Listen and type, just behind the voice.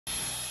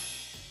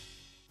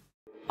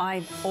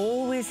I've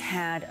always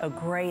had a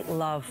great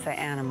love for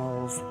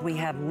animals. We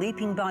have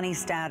leaping bunny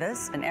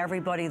status, and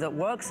everybody that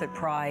works at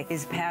Prai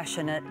is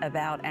passionate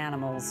about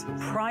animals.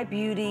 Prai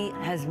Beauty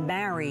has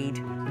married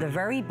the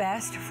very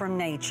best from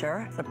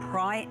nature, the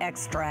Prai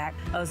extract,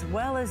 as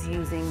well as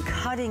using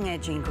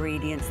cutting-edge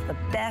ingredients, the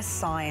best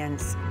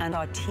science, and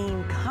our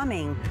team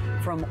coming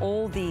from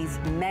all these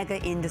mega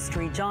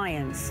industry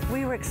giants.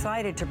 We were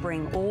excited to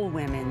bring all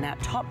women that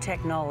top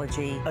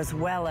technology as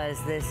well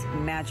as this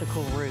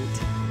magical root.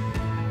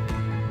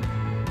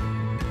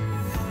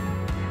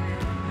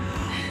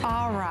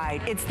 All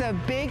right, it's the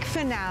big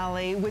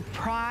finale with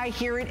Prai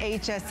here at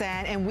HSN,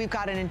 and we've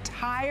got an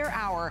entire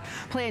hour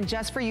planned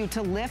just for you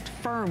to lift,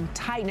 firm,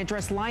 tighten,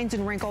 address lines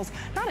and wrinkles,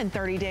 not in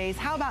 30 days,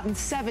 how about in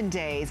 7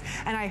 days?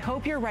 And I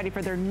hope you're ready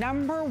for their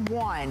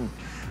 #1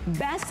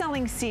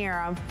 best-selling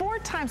serum, 4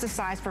 times the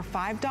size for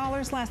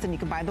 $5 less than you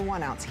can buy the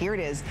 1 ounce. Here it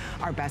is,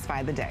 our best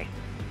buy of the day.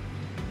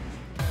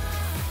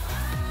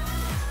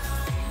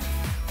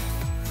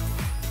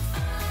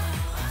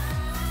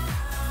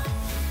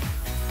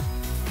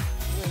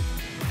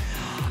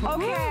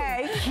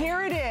 Okay,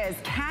 here it is.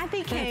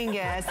 Kathy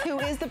Kangas, who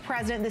is the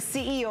president, the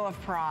CEO of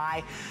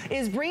Prai,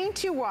 is bringing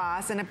to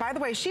us, and by the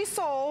way, she's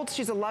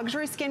a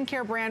luxury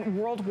skincare brand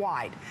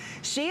worldwide.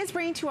 She is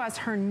bringing to us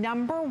her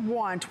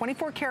 #1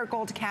 24 karat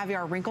gold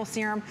caviar wrinkle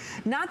serum,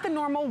 not the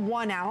normal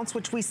 1 ounce,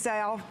 which we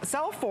sell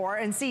for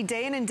and see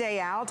day in and day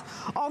out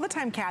all the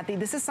time, Kathy.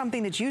 This is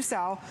something that you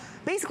sell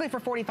basically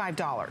for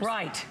 $45.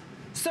 Right.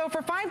 So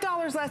for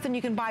 $5 less than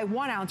you can buy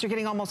 1 ounce, you're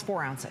getting almost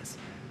 4 ounces.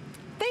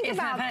 Think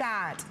about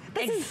that.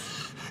 This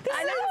is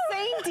an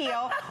insane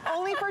deal,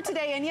 only for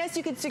today. And yes,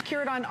 you can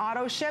secure it on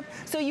auto ship,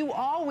 so you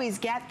always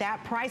get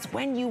that price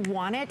when you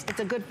want it. It's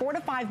a good 4 to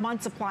 5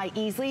 month supply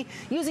easily.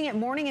 Using it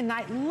morning and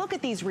night, look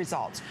at these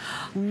results.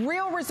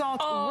 Real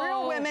results,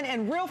 real women,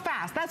 and real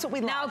fast. That's what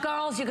we love. Now,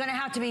 girls, you're gonna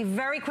have to be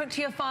very quick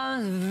to your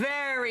phones,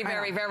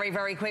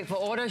 very quick for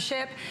auto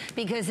ship,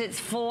 because it's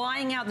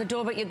flying out the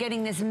door, but you're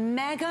getting this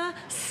mega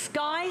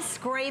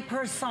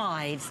skyscraper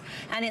size,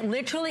 and it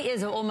literally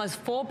is almost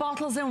 4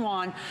 bottles in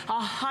one,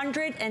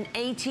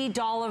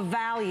 $180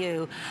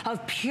 value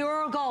of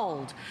pure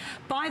gold.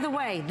 By the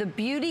way, the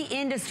beauty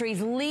industry's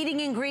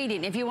leading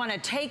ingredient, if you want to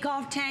take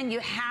off 10,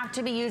 you have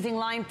to be using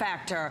Line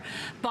Factor.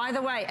 By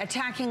the way,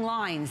 attacking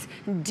lines,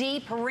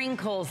 deep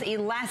wrinkles,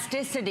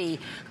 elasticity,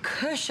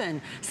 cushion.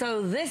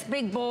 So this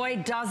big boy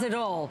does it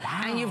all.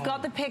 Wow. And you've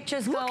got the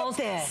pictures, girls.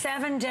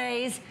 7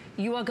 days.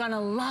 You are gonna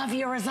love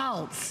your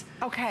results.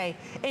 Okay,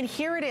 and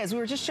here it is. We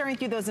were just sharing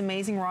with you those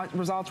amazing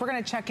results. We're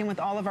gonna check in with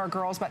all of our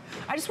girls, but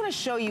I just wanna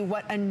show you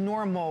what a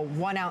normal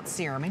 1 ounce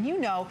serum, and you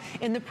know,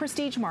 in the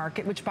prestige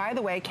market, which by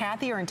the way,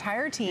 Kathy, her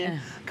entire team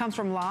comes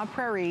from La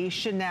Prairie,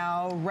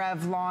 Chanel,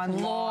 Revlon,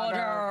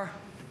 Lauder.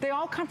 They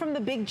all come from the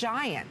big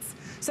giants.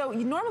 So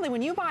normally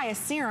when you buy a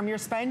serum, you're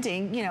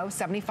spending, you know,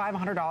 $75,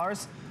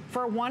 $100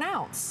 for 1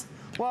 ounce.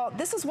 Well,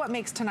 this is what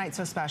makes tonight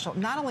so special.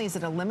 Not only is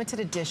it a limited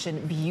edition,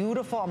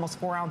 beautiful, almost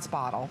 4 ounce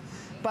bottle,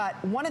 but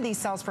one of these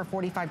sells for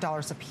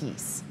 $45 a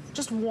piece.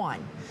 Just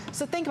one.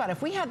 So think about it.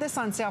 If we had this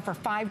on sale for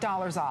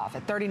 $5 off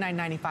at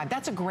 $39.95,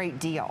 that's a great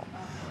deal.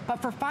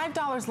 But for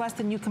 $5 less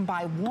than you can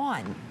buy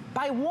one.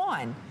 Buy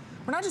one.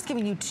 We're not just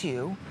giving you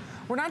 2.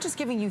 We're not just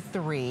giving you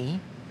 3.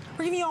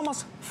 We're giving you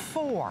almost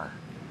 4.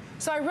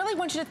 So I really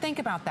want you to think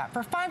about that.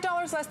 For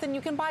 $5 less than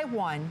you can buy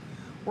one,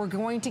 we're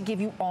going to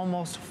give you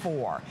almost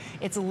 4.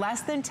 It's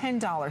less than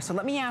 $10. So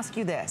let me ask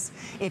you this.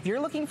 If you're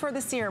looking for the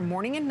serum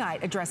morning and night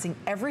addressing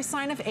every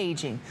sign of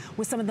aging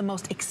with some of the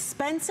most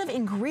expensive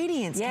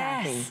ingredients,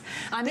 Kathy,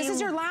 this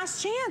is your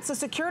last chance to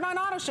secure it on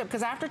auto ship,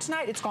 because after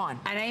tonight, it's gone.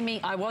 And Amy,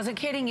 I wasn't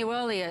kidding you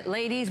earlier.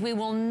 Ladies, we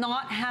will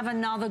not have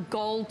another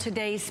Gold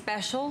Today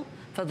special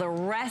for the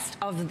rest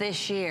of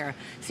this year.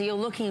 So you're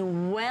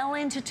looking well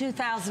into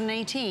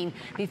 2018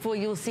 before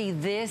you'll see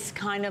this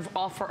kind of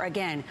offer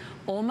again.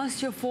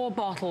 Almost your 4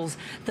 bottles,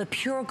 the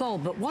pure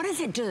gold. But what does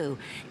it do?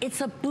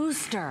 It's a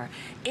booster.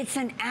 It's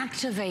an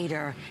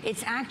activator.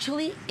 It's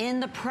actually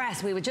in the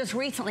press. We were just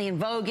recently in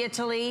Vogue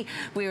Italy.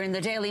 We were in the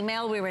Daily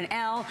Mail. We were in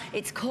Elle.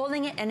 It's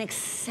calling it an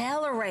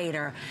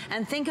accelerator.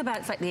 And think about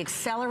it's like the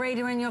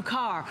accelerator in your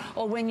car,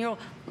 or when your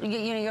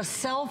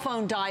cell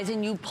phone dies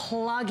and you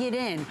plug it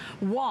in.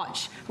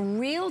 Watch.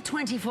 Real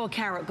 24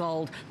 karat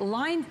gold,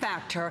 Line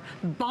Factor,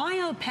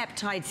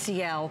 Biopeptide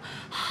CL,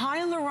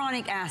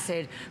 hyaluronic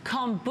acid,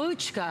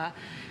 kombucha,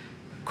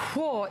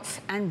 quartz,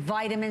 and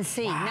vitamin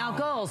C. Wow. Now,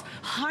 girls,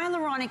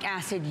 hyaluronic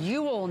acid,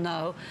 you all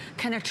know,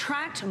 can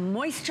attract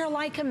moisture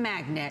like a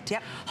magnet,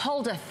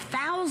 hold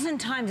 1,000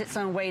 times its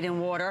own weight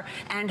in water,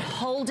 and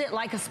hold it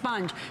like a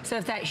sponge. So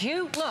if that's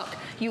you, look,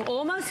 you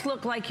almost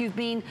look like you've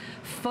been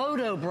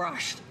photo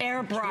brushed,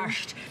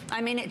 airbrushed.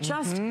 I mean, it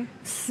just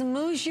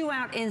smooths you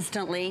out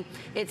instantly.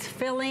 It's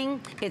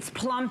filling, it's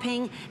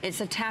plumping,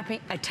 it's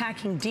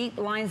attacking deep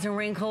lines and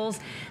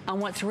wrinkles.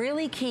 And what's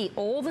really key,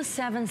 all the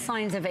 7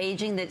 signs of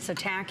aging that's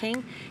attacking,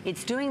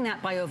 it's doing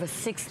that by over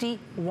 61%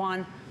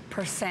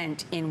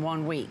 in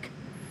 1 week.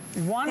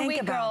 1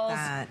 week, girls.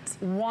 That.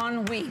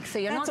 1 week. So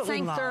you're That's not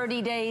saying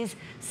 30 days,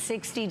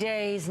 60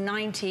 days,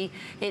 90.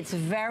 It's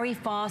very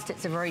fast.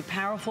 It's a very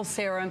powerful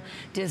serum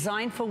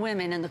designed for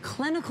women. And the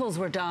clinicals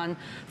were done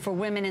for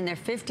women in their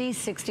 50s,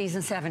 60s,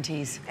 and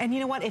 70s. And you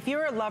know what? If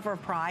you're a lover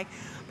of Prai,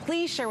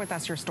 please share with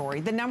us your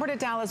story. The number to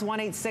dial is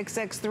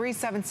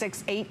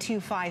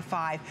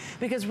 1-866-376-8255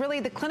 because really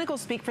the clinicals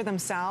speak for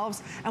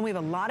themselves, and we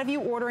have a lot of you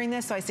ordering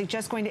this, so I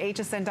suggest going to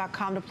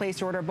hsn.com to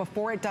place your order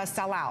before it does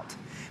sell out,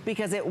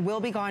 because it will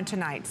be gone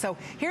tonight. So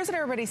here's what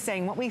everybody's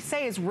saying. What we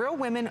say is real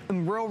women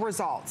and real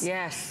results.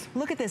 Yes.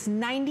 Look at this,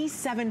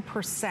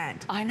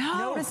 97%. I know.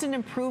 Notice an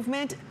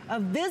improvement, a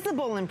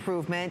visible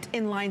improvement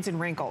in lines and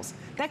wrinkles.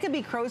 That could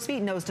be crow's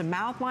feet, nose to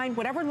mouth line,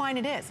 whatever line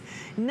it is.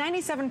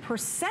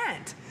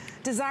 97%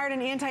 desired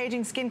an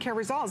anti-aging skincare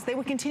results. They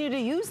would continue to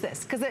use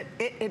this because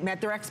it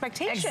met their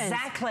expectations.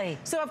 Exactly.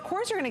 So of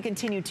course you're going to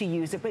continue to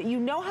use it, but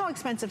you know how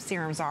expensive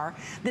serums are.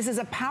 This is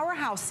a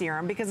powerhouse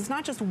serum because it's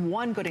not just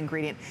one good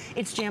ingredient,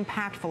 it's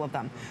jam-packed full of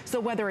them. So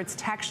whether it's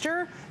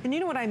texture, and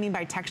you know what I mean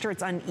by texture,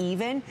 it's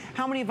uneven.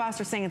 How many of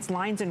us are saying it's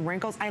lines and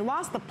wrinkles? I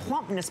lost the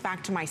plumpness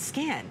back to my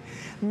skin.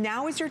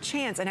 Now is your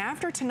chance, and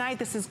after tonight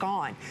this is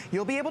gone.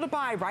 You'll be able to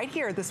buy right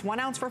here this 1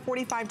 ounce for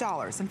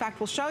 $45. In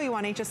fact, we'll show you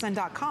on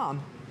hsn.com.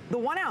 The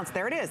 1 ounce,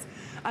 there it is.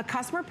 A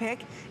customer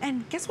pick,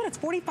 and guess what? It's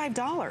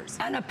 $45.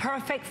 And a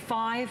perfect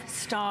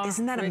 5-star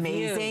Isn't that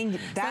review. amazing?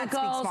 That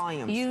speaks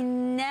volumes. You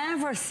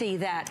never see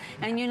that.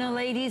 And you know,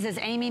 ladies, as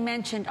Amy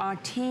mentioned, our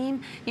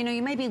team, you know,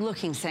 you may be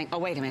looking saying, oh,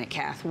 wait a minute,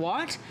 Kath,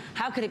 what?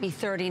 How could it be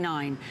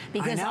 39?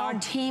 Because our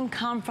team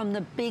come from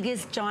the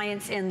biggest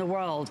giants in the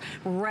world.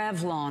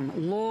 Revlon,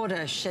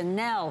 Lauder,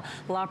 Chanel,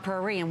 La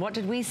Prairie. And what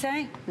did we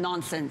say?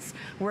 Nonsense.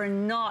 We're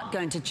not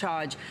going to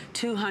charge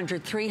 $200,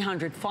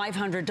 $300,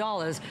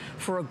 $500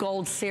 for a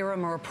gold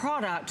serum or a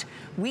product.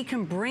 We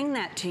can bring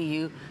that to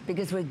you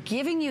because we're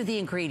giving you the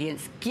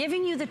ingredients,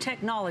 giving you the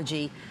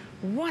technology.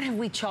 What have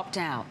we chopped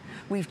out?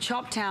 We've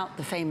chopped out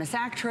the famous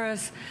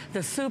actress, the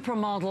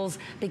supermodels,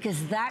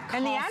 because that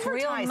costs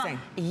real money.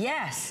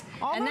 Yes.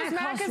 All and those that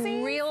costs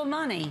magazines? real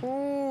money.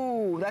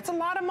 Ooh, that's a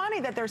lot of money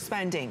that they're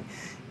spending.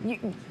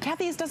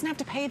 Kathy doesn't have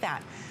to pay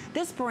that.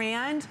 This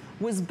brand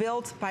was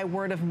built by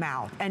word of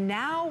mouth, and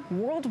now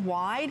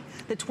worldwide,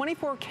 the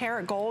 24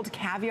 karat gold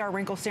caviar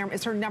wrinkle serum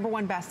is her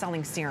 #1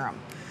 best-selling serum.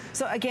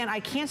 So again, I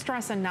can't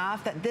stress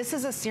enough that this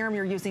is a serum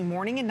you're using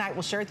morning and night.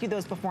 We'll share with you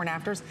those before and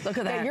afters. Look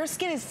at that. Your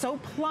skin is so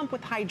plump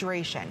with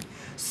hydration,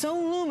 so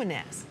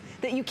luminous,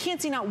 that you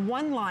can't see not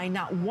one line,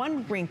 not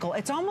one wrinkle.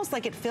 It's almost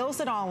like it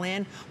fills it all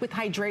in with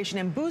hydration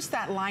and boosts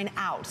that line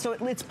out. So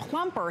it's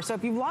plumper. So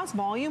if you've lost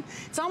volume,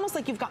 it's almost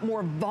like you've got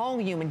more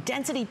volume and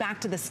density back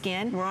to the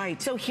skin.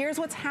 Right. So here's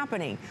what's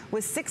happening.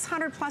 With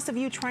 600 plus of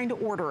you trying to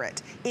order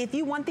it, if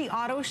you want the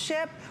auto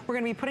ship, we're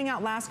gonna be putting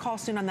out last call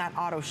soon on that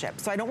auto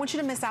ship. So I don't want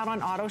you to miss out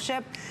on auto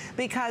ship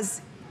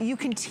because you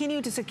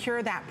continue to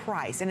secure that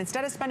price. And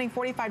instead of spending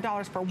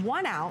 $45 for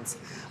 1 ounce,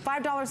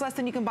 $5 less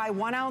than you can buy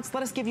 1 ounce,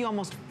 let us give you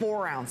almost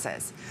 4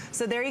 ounces.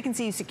 So there you can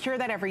see you secure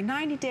that every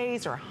 90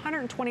 days or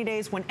 120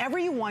 days, whenever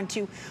you want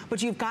to,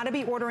 but you've got to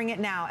be ordering it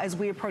now as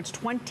we approach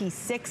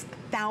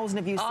 26,000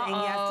 of you saying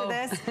yes to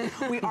this.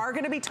 We are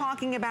going to be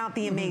talking about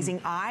the amazing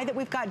eye that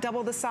we've got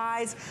double the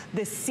size.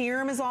 The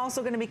serum is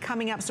also going to be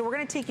coming up. So we're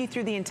going to take you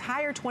through the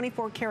entire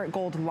 24 karat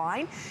gold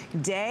line,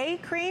 day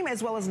cream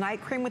as well as night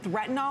cream with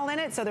retinol in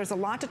it. So there's a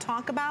lot to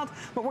talk about,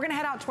 but we're gonna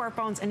head out to our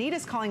phones.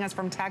 Anita's calling us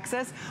from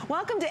Texas.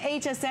 Welcome to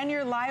HSN,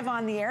 you're live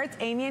on the air. It's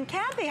Amy and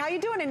Kathy. How you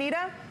doing,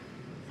 Anita?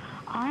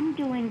 I'm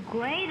doing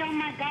great. Oh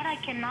my God, I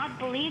cannot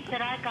believe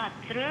that I got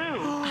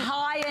through.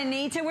 Hi,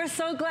 Anita, we're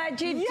so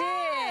glad you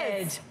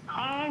did.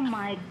 Oh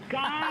my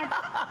God,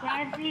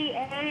 Kathy,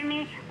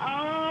 Amy,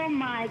 oh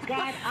my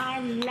God, I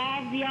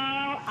love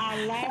y'all. I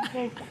love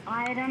this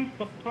item,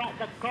 the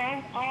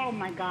gold, oh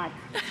my God,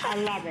 I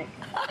love it.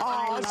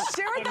 Oh,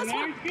 share with us.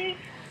 Nancy,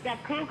 the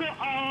cougar,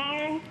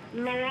 oh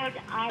Lord,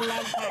 I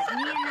love her.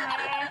 Me and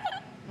her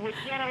would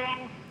get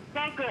along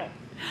so good.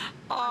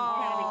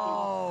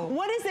 Oh,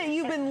 what is it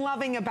you've been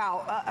loving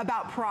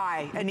about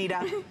Prai,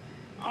 Anita?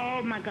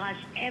 Oh my gosh,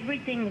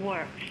 everything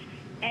works.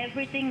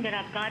 Everything that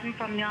I've gotten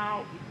from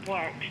y'all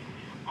works.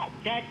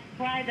 That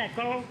Prai, that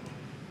gold,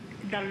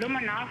 the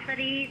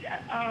luminosity,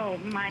 oh,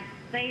 my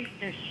face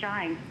just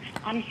shines.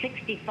 I'm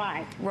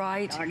 65.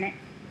 Right. Darn it.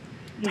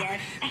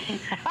 Yes.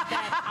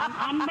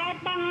 I'm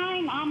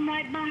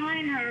right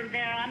behind her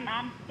there.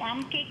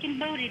 I'm kicking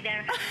booty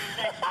there.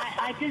 But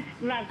I just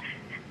love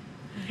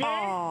this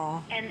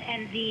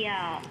and the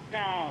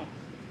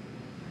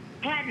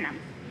platinum.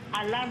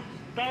 I love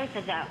both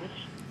of those.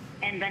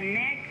 And the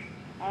neck,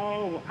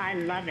 Oh, I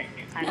love it.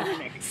 I love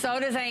it. So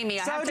does Amy.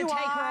 I have to take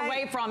her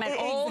away from it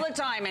all the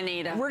time,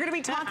 Anita. We're going to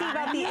be talking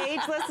about the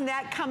ageless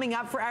neck coming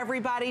up for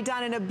everybody,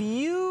 done in a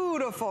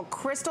beautiful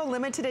crystal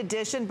limited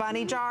edition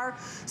bunny jar.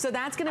 So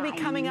that's going to be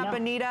coming up,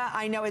 Anita.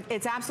 I know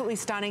it's absolutely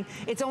stunning.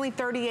 It's only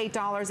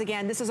 $38.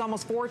 Again, this is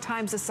almost 4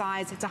 times the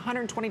size. It's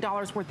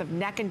 $120 worth of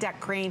neck and deck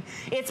cream.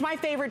 It's my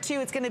favorite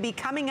too. It's going to be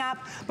coming up,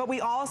 but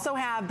we also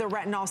have the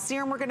retinol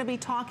serum we're going to be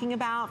talking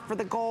about for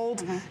the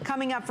gold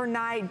coming up for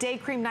day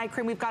cream, night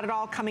cream. We've got it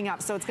all coming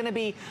up. So it's going to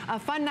be a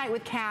fun night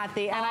with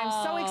Kathy. And I'm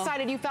so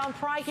excited you found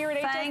Prai here at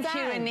HSN. Thank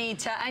you,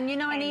 Anita. And you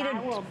know, Anita, I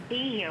will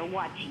be here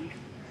watching.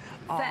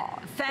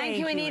 Thank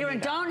you, Anita.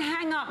 And don't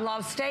hang up,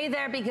 love. Stay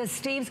there because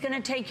Steve's going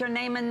to take your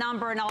name and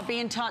number, and I'll be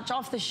in touch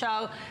off the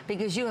show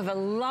because you have a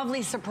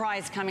lovely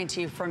surprise coming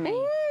to you from me.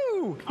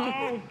 Woo!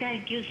 Oh,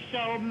 thank you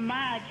so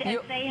much. And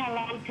say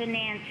hello to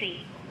Nancy.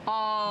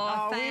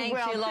 Oh, thank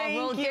you, love.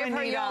 We'll give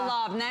her your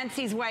love.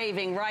 Nancy's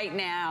waving right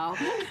now.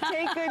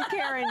 Take good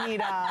care,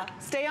 Anita.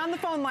 Stay on the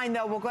phone line,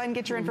 though. We'll go ahead and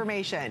get your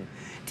information.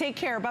 Take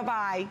care.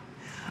 Bye-bye.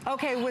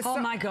 Okay. Oh,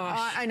 my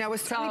gosh. I know.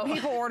 With so many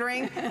people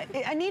ordering.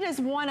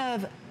 Anita's one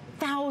of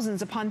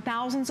thousands upon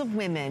thousands of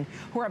women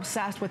who are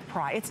obsessed with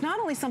Prai. It's not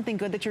only something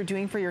good that you're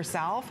doing for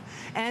yourself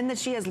and that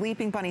she has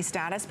leaping bunny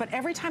status, but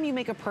every time you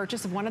make a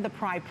purchase of one of the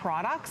Prai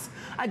products,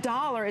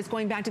 $1 is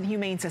going back to the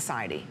Humane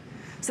Society.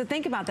 So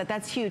think about that,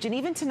 that's huge. And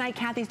even tonight,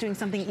 Kathy's doing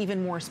something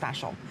even more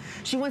special.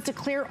 She wants to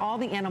clear all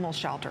the animal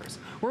shelters.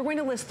 We're going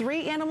to list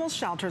 3 animal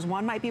shelters,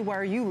 one might be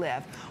where you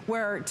live,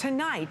 where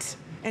tonight,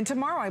 and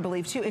tomorrow, I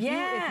believe, too. If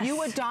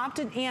you adopt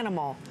an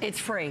animal, it's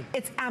free.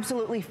 It's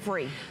absolutely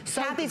free.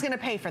 So Kathy's going to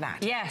pay for that.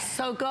 Yes.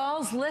 So,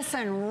 girls,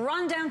 listen,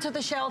 run down to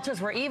the shelters.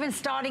 We're even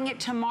starting it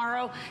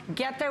tomorrow.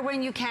 Get there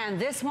when you can.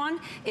 This one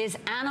is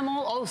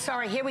animal. Oh,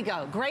 sorry. Here we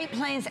go. Great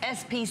Plains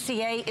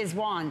SPCA is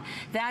one.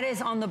 That is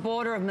on the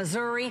border of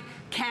Missouri,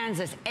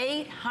 Kansas.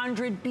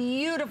 800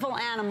 beautiful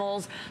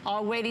animals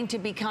are waiting to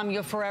become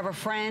your forever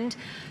friend.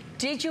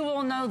 Did you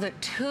all know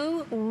that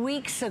 2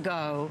 weeks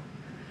ago,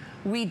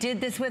 we did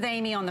this with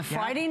Amy on the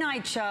Friday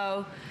night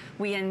show.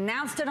 We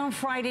announced it on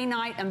Friday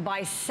night, and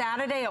by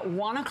Saturday at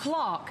 1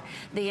 o'clock,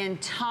 the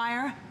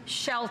entire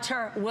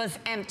shelter was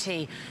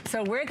empty.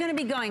 So we're going to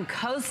be going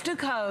coast to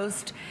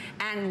coast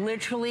and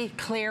literally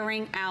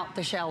clearing out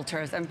the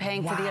shelters and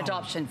paying for the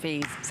adoption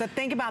fees. So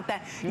think about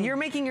that. You're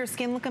making your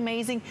skin look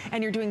amazing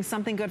and you're doing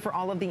something good for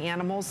all of the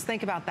animals.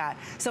 Think about that.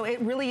 So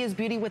it really is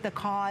beauty with a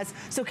cause.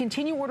 So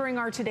continue ordering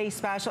our today's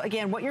special.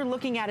 Again, what you're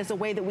looking at is a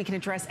way that we can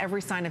address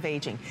every sign of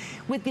aging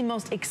with the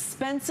most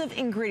expensive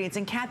ingredients.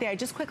 And Kathy, I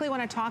just quickly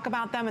want to talk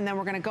about them, and then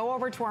we're going to go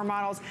over to our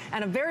models,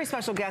 and a very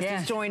special guest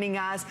is joining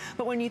us.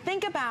 But when you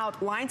think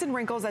about lines and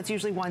wrinkles, that's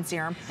usually one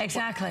serum.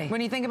 Exactly.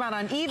 When you think about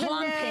unevenness,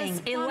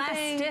 plumping,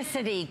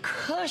 elasticity,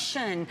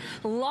 cushion,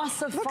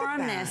 loss of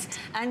firmness.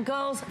 And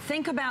girls,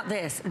 think about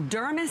this.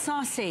 Dermis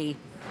RC,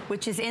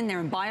 which is in there,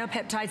 in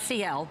biopeptide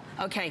CL.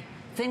 Okay.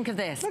 Think of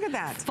this. Look at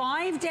that.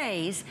 5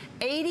 days,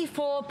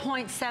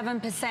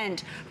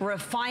 84.7%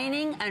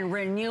 refining and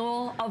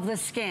renewal of the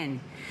skin.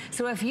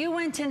 So if you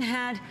went and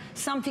had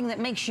something that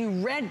makes you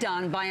red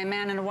done by a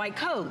man in a white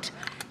coat,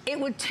 it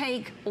would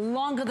take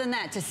longer than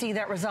that to see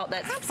that result.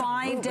 That's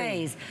 5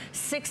 days.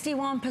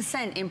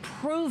 61%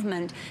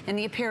 improvement in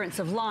the appearance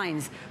of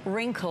lines,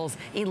 wrinkles,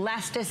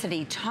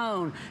 elasticity,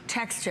 tone,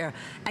 texture.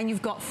 And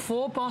you've got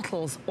 4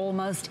 bottles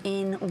almost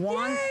in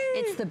one. Yay!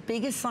 It's the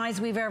biggest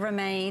size we've ever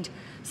made.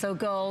 So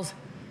girls,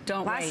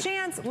 don't wait. Last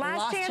chance,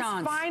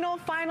 final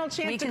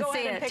chance to go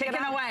ahead and pick it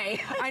up.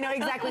 Away. I know,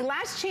 exactly.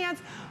 Last chance.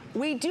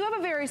 We do have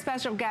a very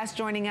special guest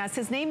joining us.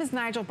 His name is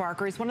Nigel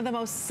Barker. He's one of the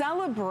most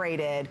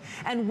celebrated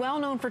and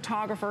well-known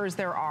photographers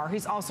there are.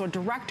 He's also a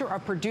director, a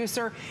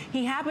producer.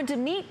 He happened to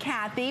meet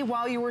Kathy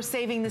while you were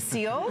saving the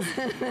seals.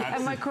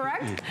 Am I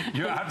correct?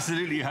 You're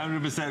absolutely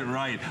 100%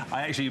 right.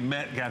 I actually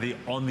met Kathy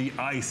on the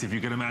ice, if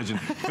you can imagine.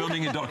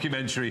 Filming a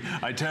documentary,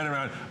 I turn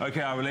around,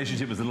 okay, our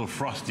relationship was a little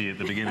frosty at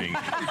the beginning,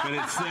 but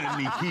it's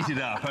certainly heated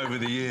up over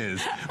the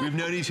years. We've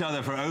known each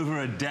other for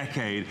over a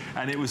decade,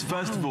 and it was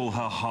first of all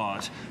her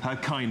heart, her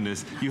kindness.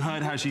 You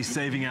heard how she's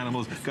saving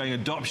animals, going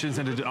adoption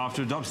center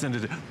after adoption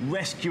center,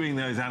 rescuing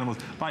those animals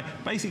by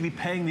basically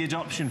paying the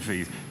adoption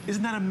fees.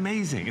 Isn't that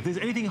amazing? If there's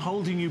anything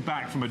holding you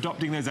back from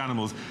adopting those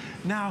animals,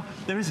 now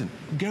there isn't.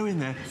 Go in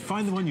there,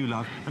 find the one you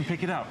love, and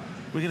pick it up.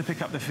 We're going to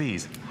pick up the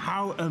fees.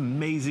 How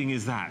amazing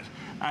is that?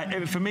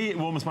 For me, it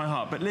warms my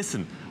heart. But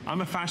listen,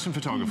 I'm a fashion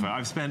photographer.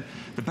 I've spent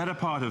the better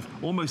part of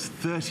almost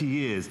 30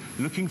 years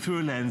looking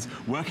through a lens,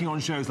 working on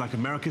shows like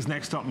America's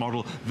Next Top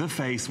Model, The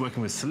Face,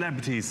 working with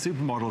celebrities,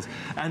 supermodels.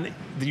 And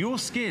your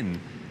skin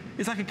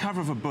is like a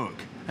cover of a book.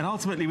 And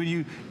ultimately,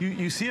 when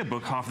you see a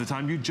book half the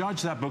time, you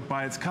judge that book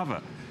by its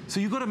cover. So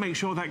you've got to make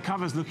sure that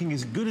cover's looking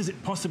as good as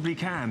it possibly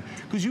can,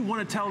 because you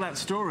want to tell that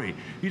story.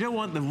 You don't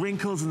want the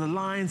wrinkles and the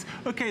lines.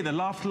 Okay, the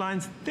laugh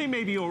lines, they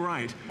may be all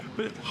right,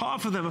 but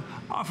half of them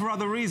are for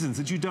other reasons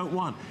that you don't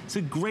want. So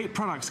great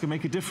products can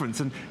make a difference.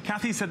 And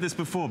Kathy said this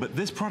before, but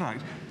this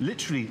product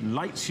literally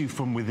lights you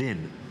from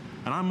within.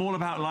 and I'm all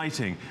about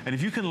lighting. And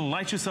if you can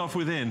light yourself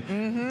within,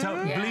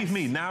 believe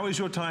me, now is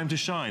your time to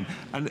shine.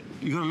 And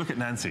you got to look at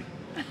Nancy.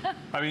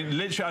 I mean,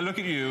 literally, I look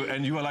at you,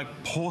 and you are like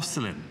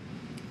porcelain.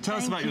 Tell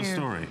us about your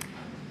story.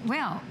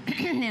 Well,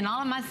 in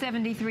all of my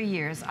 73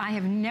 years, I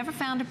have never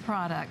found a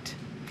product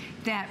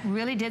that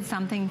really did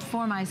something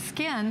for my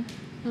skin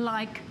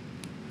like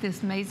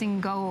this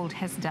amazing gold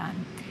has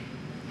done.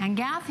 And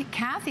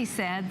Kathy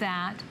said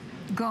that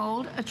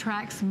gold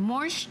attracts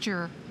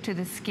moisture to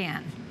the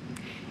skin.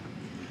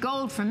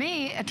 Gold, for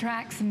me,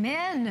 attracts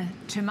men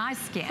to my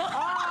skin.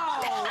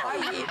 Oh,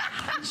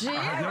 I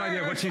have no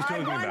idea what she's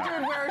talking about. I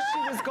wondered where she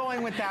was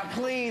going with that.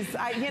 Please,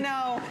 you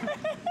know,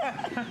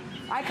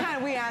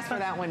 we asked for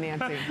that one,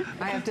 Nancy.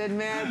 I have to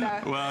admit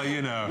that. Well,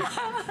 you know.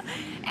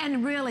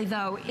 And really,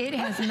 though, it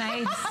has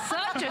made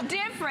such a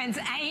difference,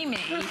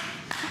 Amy.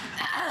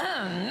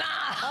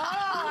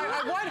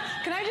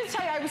 Can I just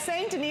tell you, I was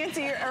saying to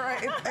Nancy, or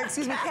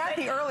excuse me,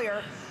 Kathy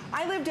earlier,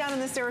 I live down in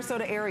the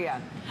Sarasota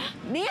area.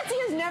 Nancy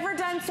has never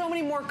done so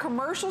many more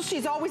commercials.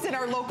 She's always in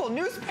our local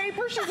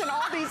newspaper. She's in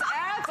all these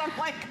ads. I'm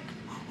like,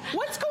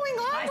 what's going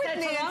on with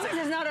Nancy? So long as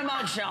it's not a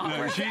mugshot.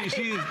 No,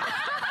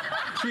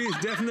 she is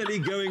definitely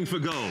going for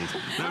gold.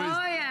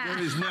 There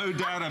is no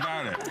doubt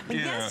about it.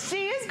 Yes,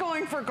 she is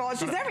going for gold.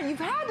 You've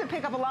had to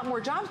pick up a lot more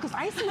jobs because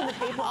I see in the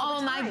paper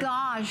all the time. My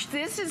gosh,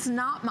 this is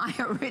not my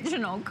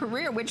original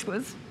career, which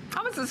was,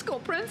 I was a school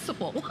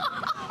principal.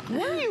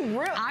 Were you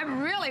really? I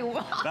really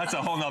was. That's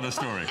a whole nother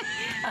story.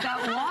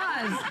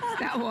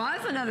 That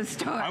was another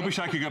story. I wish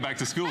I could go back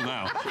to school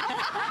now.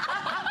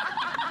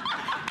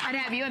 I'd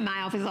have you in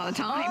my office all the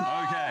time.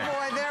 Oh, okay.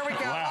 Boy, there we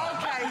go. Wow.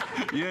 Okay.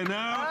 You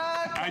know,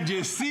 and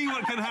you see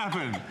what can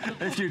happen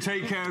if you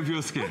take care of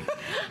your skin.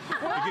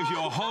 It gives you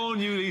a whole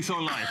new lease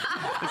on life.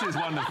 This is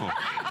wonderful.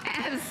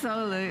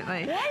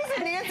 Absolutely. Why is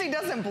it Nancy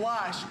doesn't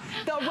blush?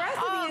 The rest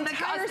of the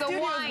entire studio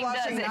is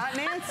blushing, not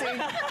Nancy.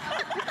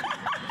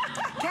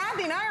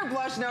 Kathy and I are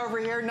blushing over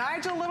here.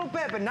 Nigel a little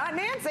bit, but not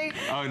Nancy.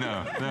 Oh,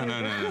 no.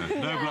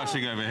 No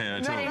blushing over here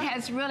at all. It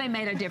has really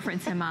made a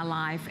difference in my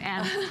life,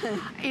 and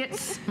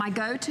it's my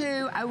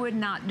go-to. I would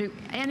not do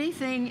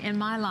anything in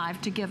my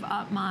life to give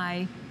up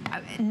my,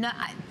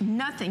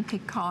 nothing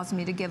could cause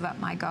me to give up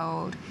my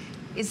gold.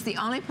 It's the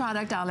only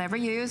product I'll ever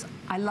use.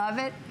 I love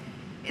it.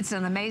 It's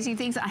an amazing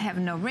thing. I have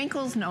no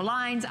wrinkles, no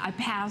lines. I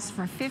pass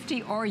for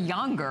 50 or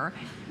younger.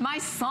 My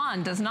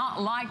son does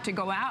not like to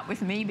go out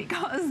with me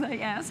because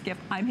they ask if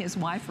I'm his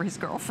wife or his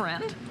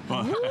girlfriend.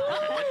 Well,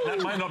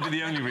 that might not be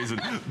the only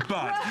reason,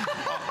 but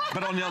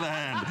on the other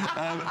hand,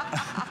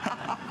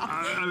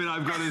 I mean,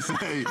 I've got to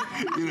say,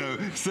 you know,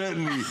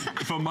 certainly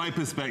from my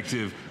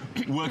perspective,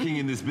 working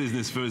in this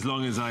business for as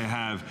long as I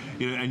have,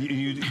 you know, and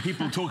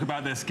people talk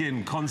about their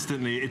skin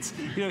constantly. It's,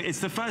 you know, it's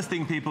the first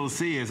thing people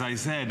see, as I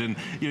said, and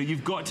you know,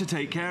 you've got to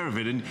take care of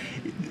it. And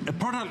a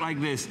product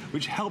like this,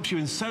 which helps you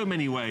in so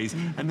many ways,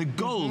 and the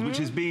gold, which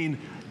has been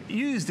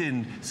used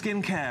in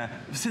skincare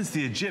since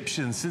the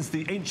Egyptians, since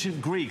the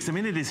ancient Greeks. I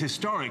mean, it is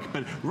historic,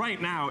 but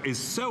right now is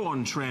so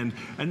on trend,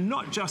 and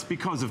not just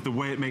because of the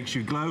way it makes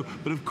you glow,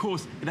 but of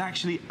course, it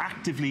actually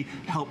actively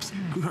helps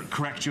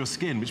correct your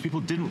skin, which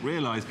people didn't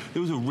realize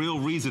there was a real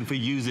reason for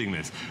using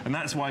this. And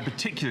that's why,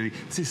 particularly,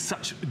 this is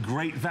such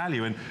great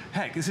value. And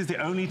heck, this is the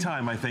only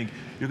time, I think,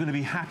 you're going to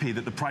be happy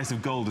that the price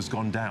of gold has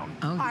gone down.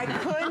 Oh, I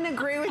couldn't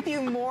agree with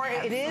you more.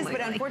 It is, but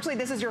unfortunately,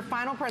 this is your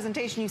final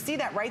presentation. You see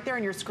that right there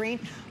on your screen.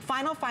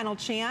 Final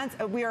chance.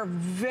 We are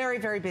very,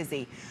 very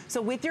busy.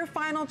 So with your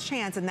final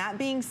chance, and that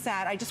being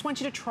said, I just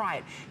want you to try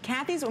it.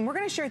 Kathy's, and we're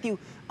going to share with you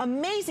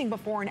amazing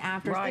before and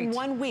afters in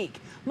 1 week.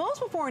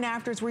 Most before and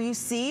afters where you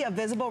see a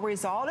visible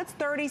result, it's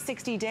 30,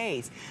 60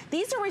 days.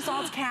 These are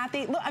results,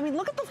 Kathy. Look, I mean,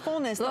 look at the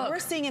fullness that we're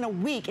seeing in a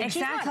week. And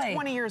she's not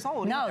 20 years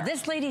old either.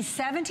 This lady's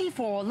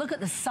 74. Look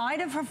at the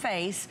side of her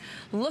face.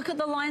 Look at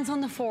the lines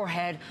on the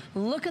forehead.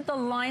 Look at the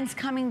lines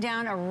coming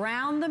down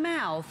around the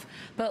mouth.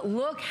 But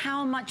look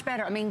how much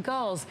better. I mean,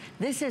 girls,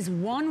 this is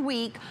 1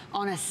 week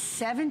on a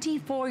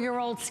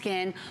 74-year-old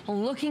skin.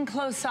 Looking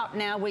close up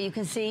now where you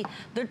can see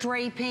the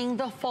draping,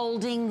 the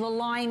folding, the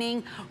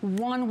lining.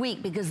 1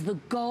 week, because the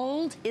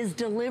gold is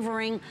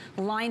delivering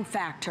line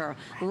factor.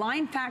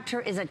 Line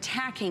factor is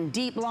attacking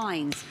deep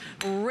lines,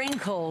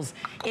 wrinkles.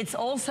 It's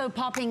also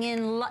popping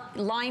in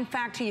line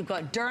factor. You've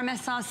got Derm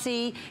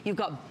SRC, you've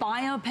got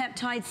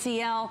Biopeptide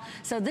CL.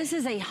 So this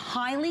is a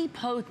highly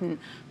potent,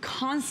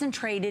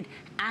 concentrated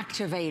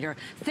activator.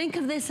 Think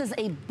of this as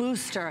a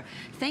booster.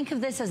 Think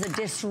of this as a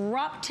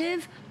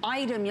disruptive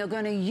item you're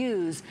going to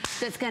use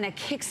that's going to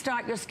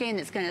kickstart your skin.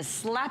 It's going to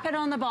slap it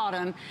on the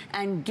bottom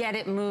and get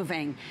it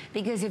moving.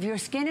 Because if your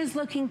skin is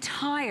looking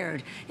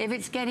tired, if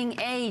it's getting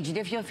aged,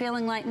 if you're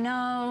feeling like,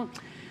 no,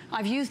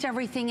 I've used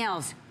everything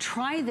else,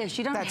 try this.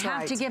 You don't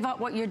have to give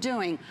up what you're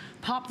doing.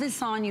 Pop this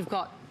on. You've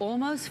got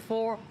almost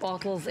 4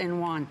 bottles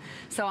in one.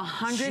 So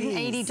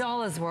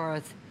 $180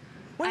 worth.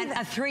 And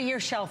a 3-year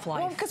shelf life.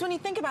 Well, because when you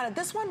think about it,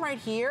 this one right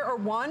here, or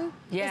one,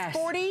 is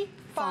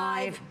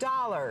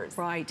 $45.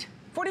 Right.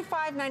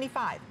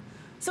 $45.95.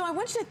 So I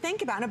want you to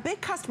think about it. A big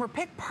customer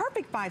pick,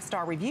 perfect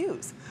 5-star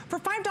reviews. For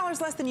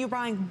 $5 less than you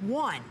buying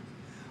one.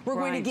 we're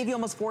going to give you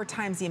almost 4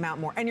 times the amount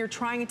more. And you're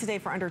trying it today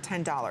for under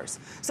 $10.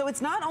 So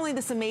it's not only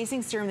this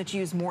amazing serum that you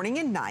use morning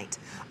and night.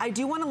 I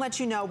do want to let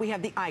you know we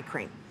have the eye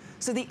cream.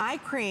 So the eye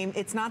cream,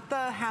 it's not the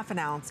 ½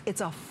 ounce, it's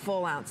a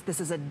full ounce.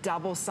 This is a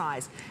double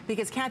size.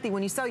 Because Kathy,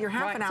 when you sell your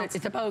 ½ ounce,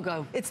 it's a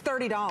BOGO. It's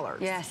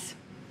 $30. Yes.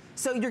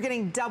 So you're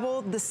getting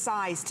double the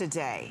size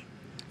today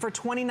for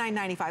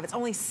 $29.95. It's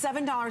only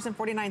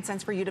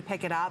 $7.49 for you to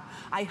pick it up.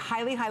 I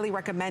highly, highly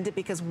recommend it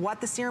because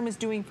what the serum is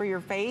doing for your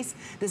face,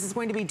 this is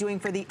going to be doing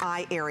for the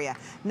eye area.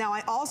 Now,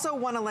 I also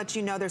want to let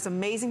you know there's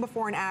amazing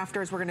before and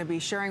afters we're going to be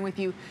sharing with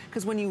you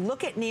because when you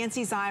look at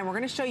Nancy's eye, and we're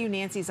going to show you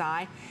Nancy's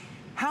eye,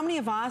 how many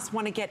of us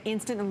want to get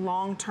instant and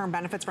long-term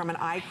benefits from an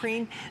eye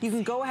cream? You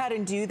can go ahead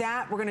and do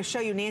that. We're going to show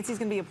you Nancy's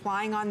going to be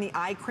applying on the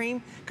eye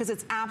cream because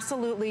it's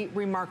absolutely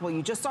remarkable.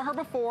 You just saw her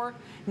before.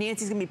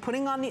 Nancy's going to be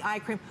putting on the eye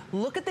cream.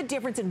 Look at the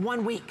difference in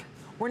 1 week.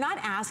 We're not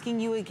asking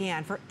you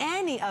again for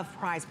any of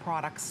Prai's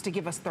products to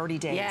give us 30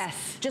 days.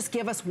 Yes. Just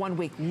give us 1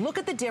 week. Look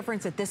at the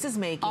difference that this is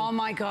making. Oh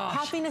my gosh.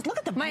 Puffiness. Look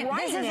at the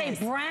brightness. This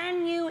is a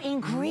brand new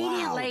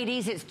ingredient,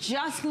 ladies. It's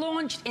just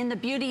launched in the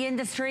beauty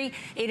industry.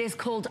 It is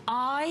called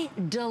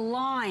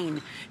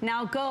age-defying.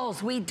 Now,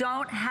 girls, we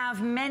don't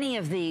have many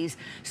of these,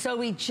 so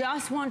we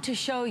just want to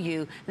show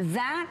you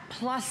that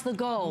plus the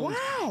gold.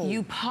 Wow.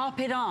 You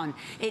pop it on.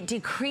 It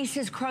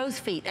decreases crow's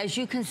feet, as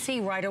you can see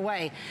right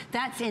away.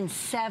 That's in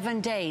 7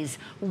 days.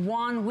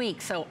 1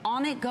 week. So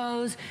on it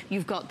goes.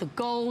 You've got the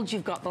gold,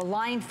 you've got the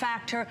line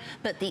factor,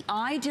 but the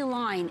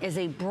eye-defying is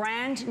a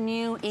brand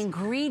new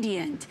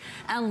ingredient.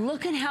 And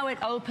look at how it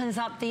opens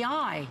up the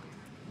eye.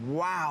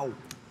 Wow.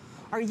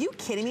 Are you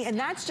kidding me? And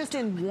that's just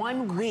in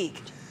 1 week.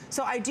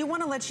 So I do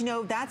want to let you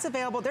know that's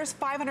available. There's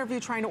 500 of you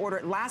trying to order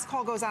it. Last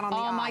call goes out on the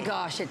eye. Oh my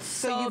gosh, it's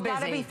so busy. So you've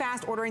got to be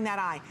fast ordering that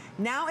eye.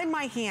 Now in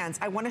my hands,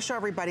 I want to show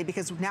everybody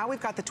because now we've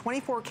got the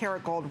 24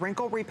 karat gold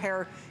wrinkle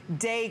repair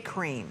day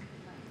cream.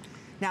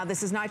 Now,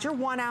 this is not your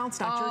 1 ounce,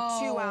 not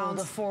your 2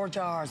 ounce. The 4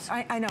 jars.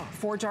 I know,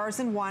 4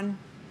 jars in one.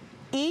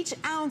 Each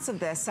ounce of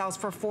this sells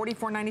for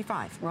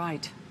 $44.95.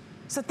 Right.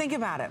 So think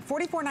about it,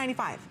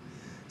 $44.95.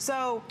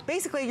 So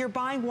basically, you're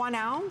buying 1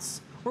 ounce.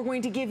 We're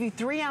going to give you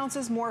 3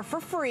 ounces more for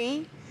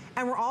free.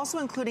 And we're also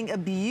including a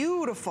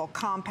beautiful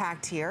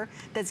compact here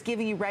that's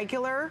giving you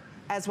regular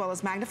as well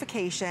as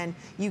magnification.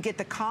 You get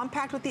the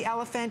compact with the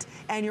elephant,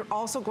 and you're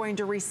also going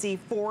to receive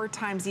 4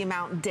 times the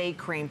amount day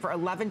cream for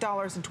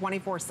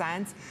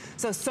 $11.24.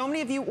 So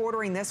many of you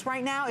ordering this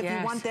right now. If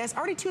you want this,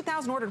 already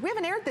 2,000 ordered. We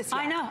haven't aired this yet.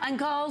 I know, and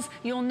girls,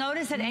 you'll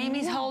notice that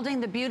Amy's holding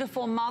the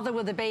beautiful mother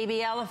with the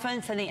baby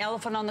elephants and the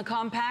elephant on the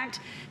compact.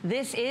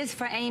 This is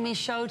for Amy's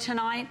show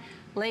tonight.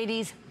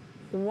 Ladies,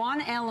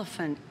 1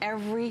 elephant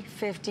every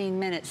 15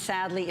 minutes,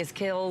 sadly, is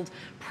killed.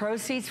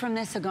 Proceeds from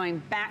this are going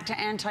back to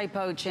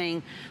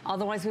anti-poaching.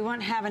 Otherwise, we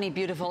won't have any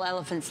beautiful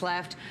elephants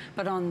left.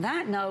 But on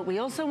that note, we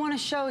also want to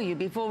show you,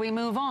 before we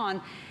move on,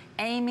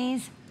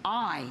 Amy's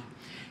eye.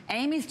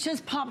 Amy's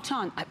just popped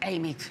on.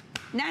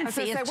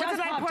 Nancy has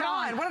just popped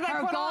on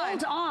her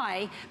gold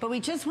eye, but we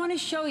just want to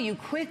show you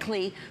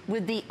quickly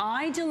with the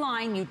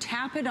eye-defying, you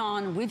tap it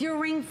on with your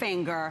ring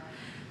finger.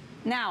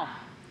 Now,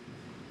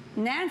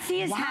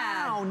 Nancy has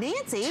had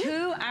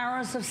 2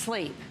 hours of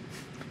sleep.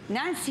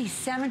 Nancy's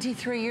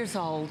 73 years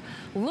old.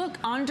 Look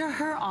under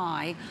her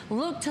eye.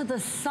 Look to the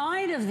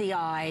side of the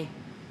eye.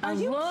 Are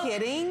you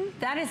kidding?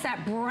 That is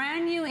that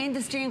brand new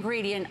industry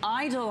ingredient,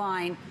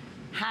 eye-defying.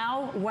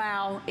 How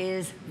wow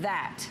is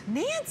that?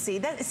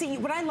 Nancy, see,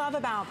 what I love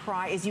about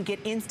Prai is you get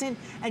instant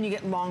and you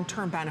get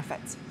long-term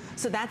benefits.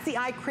 So that's the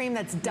eye cream.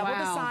 That's double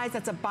the size.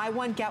 That's a buy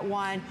one, get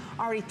one.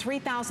 Already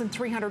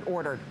 3,300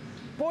 ordered.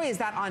 Boy, is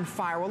that on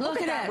fire. Well,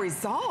 look at that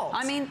result.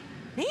 I mean,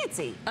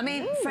 Nancy. I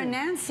mean, for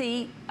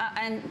Nancy,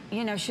 and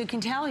you know, she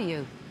can tell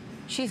you,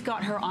 she's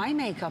got her eye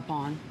makeup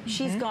on.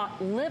 She's got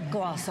lip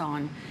gloss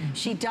on.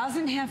 She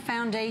doesn't have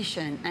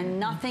foundation and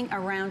nothing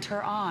around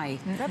her eye.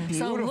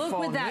 So look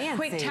with that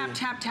quick tap,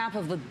 tap, tap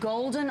of the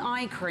golden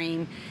eye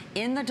cream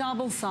in the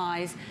double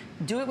size.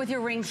 Do it with your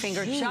ring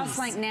finger, just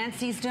like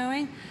Nancy's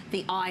doing.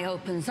 The eye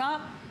opens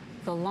up,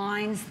 the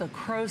lines, the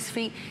crow's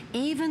feet,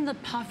 even the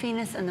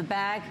puffiness in the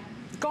bag.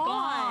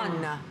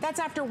 Gone. That's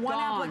after 1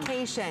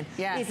 application.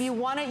 Yes. If you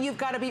want it, you've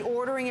got to be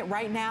ordering it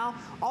right now.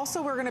 Also,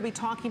 we're going to be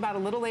talking about a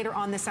little later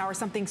on this hour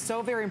something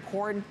so very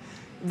important.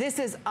 This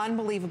is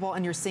unbelievable,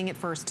 and you're seeing it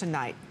first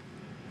tonight.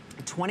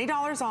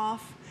 $20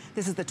 off.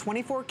 This is the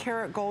 24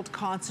 karat gold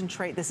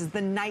concentrate. This is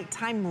the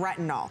nighttime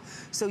retinol.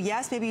 So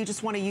yes, maybe you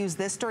just want to use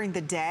this during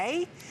the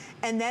day.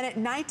 And then at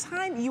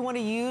nighttime, you want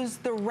to use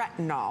the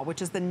retinol,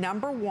 which is the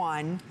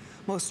 #1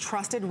 most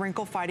trusted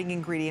wrinkle fighting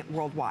ingredient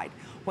worldwide.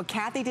 What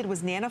Kathy did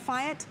was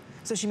nanofy it.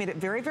 So she made it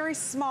very, very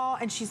small,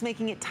 and she's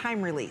making it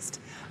time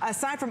released.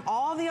 Aside from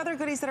all the other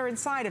goodies that are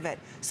inside of it.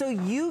 So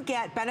you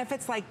get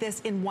benefits like this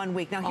in 1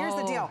 week. Now here's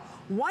the deal.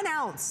 1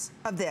 ounce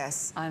of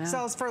this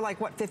sells for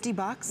like, what, 50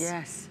 bucks?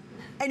 Yes.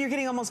 And you're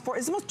getting almost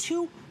it's almost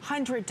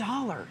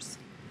 $200.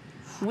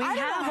 We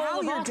have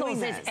all the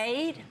bottles. It's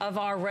 8 of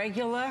our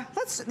regular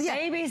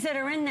babies that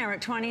are in there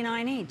at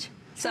 $29 each.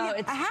 So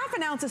it's a ½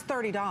 an ounce is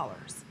 $30.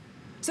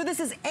 So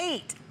this is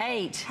 8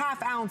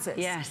 half ounces.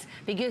 Yes,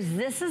 because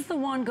this is the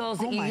one, girls,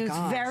 that you use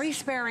very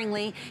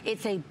sparingly.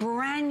 It's a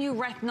brand new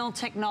retinol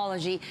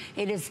technology.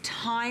 It is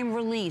time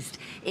released.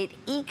 It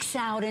ekes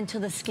out into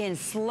the skin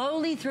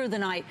slowly through the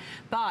night.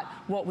 But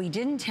what we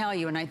didn't tell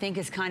you, and I think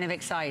is kind of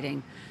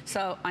exciting,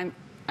 so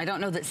I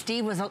don't know that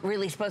Steve was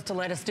really supposed to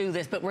let us do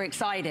this, but we're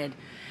excited.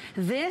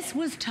 This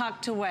was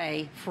tucked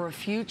away for a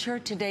future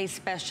Today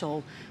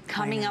Special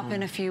coming up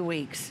in a few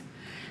weeks.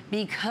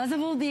 Because of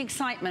all the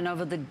excitement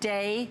over the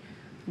day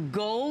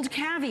gold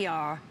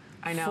caviar,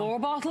 4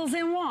 bottles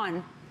in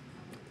one,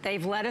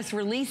 they've let us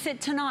release it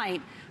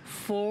tonight.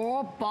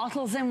 4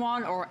 bottles in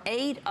one, or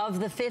 8 of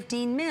the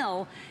 15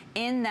 mil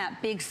in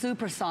that big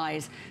super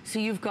size. So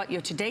you've got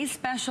your Today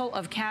Special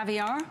of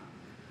caviar.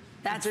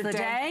 That's the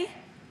day.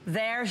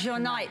 There's your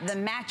night, the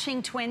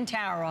matching twin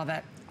tower of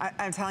it.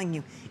 I'm telling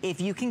you,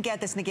 if you can get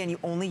this, and again, you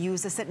only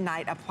use this at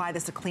night, apply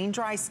this to clean,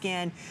 dry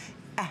skin.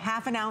 A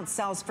half an ounce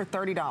sells for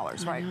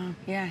 $30, right?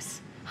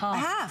 Yes. A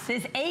half.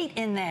 There's 8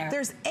 in there.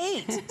 There's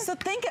 8. So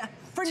think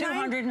for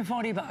 $240.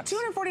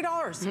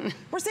 $240.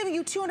 We're saving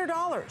you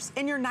 $200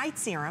 in your night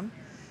serum.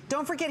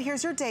 Don't forget,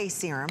 here's your day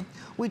serum.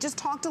 We just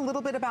talked a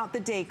little bit about the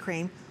day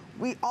cream.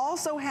 We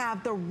also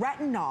have the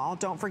retinol.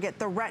 Don't forget,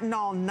 the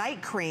retinol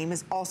night cream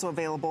is also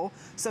available.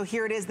 So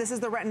here it is. This is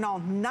the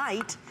retinol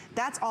night.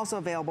 That's also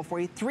available for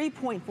you.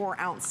 3.4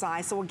 ounce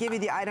size. So we'll give you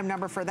the item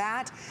number for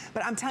that.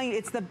 But I'm telling you,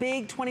 it's the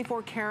big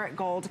 24 karat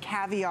gold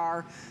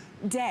caviar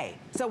day.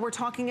 So we're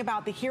talking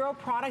about the hero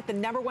product, the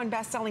 #1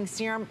 best-selling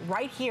serum,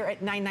 right here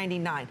at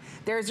 $9.99.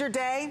 There's your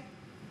day,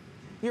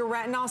 your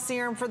retinol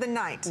serum for the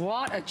night.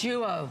 What a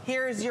duo.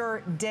 Here's your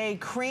day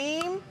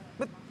cream.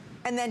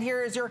 And then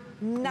here is your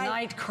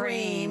night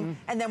cream.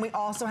 And then we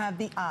also have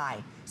the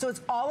eye. So it's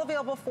all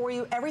available for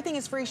you. Everything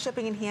is free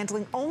shipping and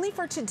handling. Only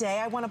for today,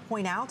 I want to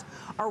point out,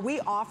 are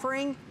we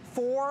offering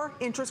 4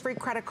 interest-free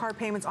credit card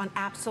payments on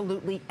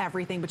absolutely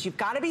everything. But you've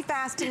got to be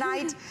fast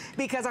tonight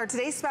because our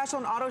Today's Special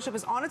and auto ship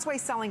is on its way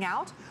selling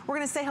out. We're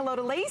going to say hello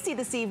to Lacey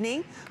this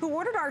evening, who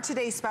ordered our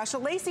Today's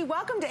Special. Lacey,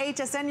 welcome to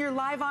HSN. You're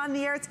live on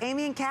the air. It's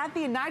Amy and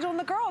Kathy and Nigel and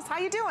the girls. How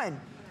you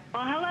doing?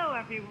 Well, hello,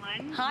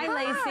 everyone. Hi,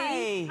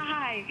 Lacey.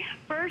 Hi.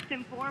 First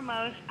and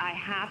foremost, I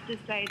have to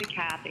say to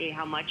Kathy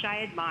how much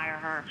I admire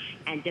her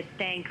and to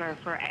thank her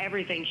for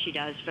everything she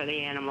does for the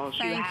animals.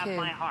 You have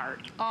my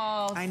heart.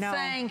 Oh, I know.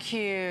 Thank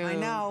you. I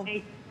know.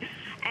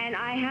 And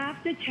I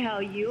have to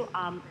tell you,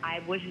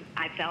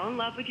 I fell in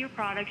love with your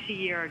products a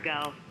year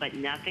ago, but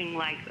nothing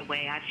like the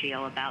way I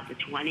feel about the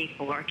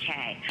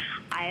 24K.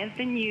 I have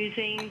been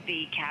using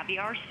the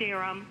caviar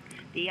serum,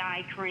 the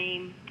eye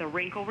cream, the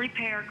wrinkle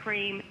repair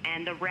cream,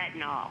 and the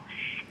retinol.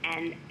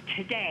 And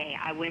today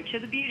I went to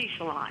the beauty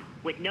salon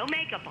with no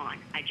makeup on.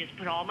 I just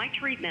put all my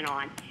treatment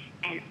on,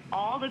 and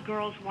all the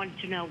girls wanted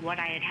to know what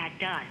I had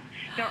done.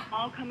 They're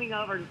all coming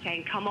over and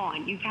saying, come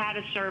on, you've had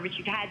a service,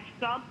 you've had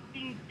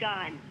something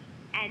done.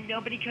 And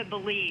nobody could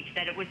believe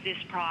that it was this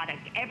product.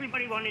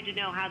 Everybody wanted to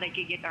know how they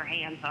could get their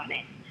hands on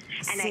it.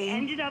 And I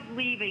ended up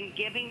leaving,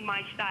 giving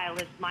my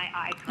stylist my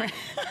eye cream.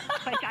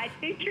 But I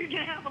think you're going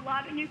to have a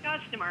lot of new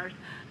customers.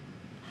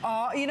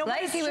 You know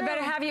what? Lacey, we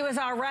better have you as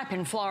our rep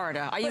in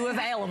Florida. Are you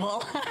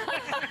available?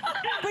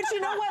 But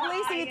you know what,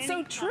 Lacey? It's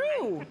so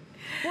true.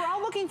 We're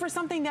all looking for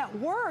something that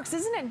works.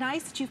 Isn't it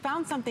nice that you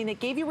found something that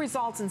gave you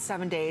results in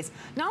 7 days?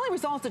 Not only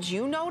results that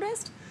you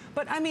noticed,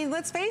 but I mean,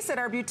 let's face it,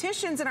 our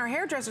beauticians and our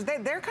hairdressers,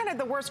 they're kind of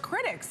the worst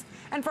critics.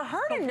 And for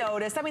her to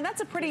notice, I mean,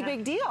 that's a pretty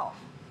big deal.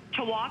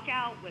 To walk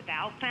out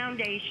without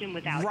foundation,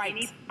 without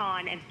anything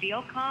on, and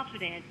feel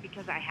confident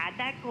because I had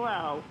that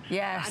glow.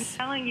 Yes. I'm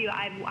telling you,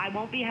 I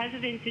won't be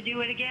hesitant to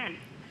do it again.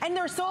 And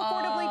they're so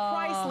affordably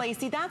priced,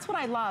 Lacey. That's what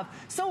I love.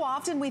 So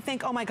often we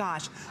think, oh my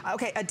gosh,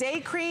 okay, a day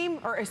cream,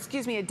 or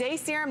excuse me, a day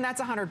serum,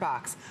 that's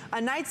 $100. A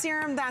night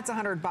serum, that's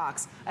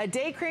 $100. A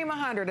day cream,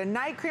 $100. A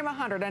night cream,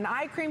 $100. An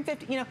eye cream,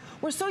 $50. You know,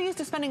 we're so used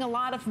to spending a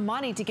lot of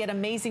money to get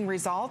amazing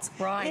results.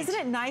 Right. Isn't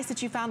it nice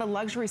that you found a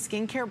luxury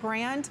skincare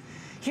brand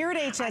here at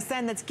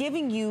HSN that's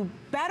giving you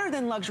better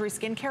than luxury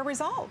skincare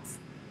results?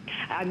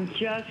 I'm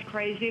just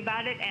crazy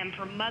about it, and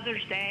for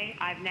Mother's Day,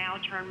 I've now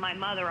turned my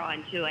mother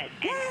onto it.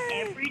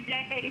 And every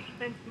day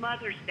since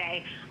Mother's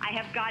Day, I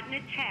have gotten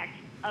a text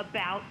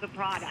about the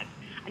product.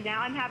 And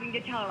now I'm having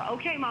to tell her,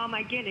 okay, Mom,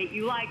 I get it.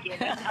 You like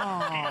it.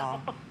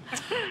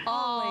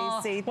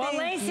 Oh, Lacey, well,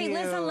 thank Lacey, you.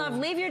 listen, love,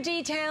 leave your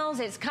details.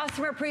 It's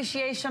Customer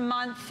Appreciation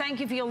Month. Thank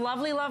you for your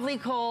lovely, lovely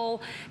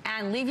call.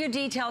 And leave your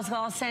details, so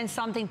I'll send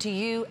something to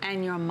you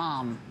and your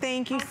mom.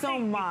 Thank you so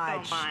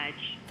much. Thank you so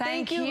much.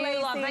 Thank you,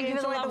 Lacey. love. Thank you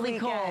for the lovely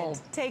call.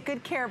 Take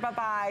good care.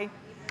 Bye-bye.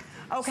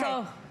 Okay.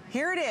 So,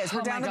 here it is.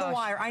 We're down to the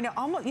wire. I know,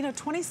 almost, you know,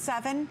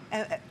 27.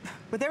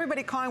 With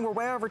everybody calling, we're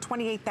way over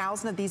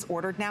 28,000 of these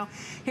ordered now.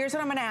 Here's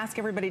what I'm going to ask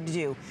everybody to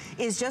do: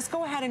 is just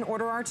go ahead and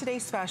order our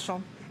Today's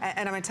Special.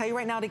 And I'm going to tell you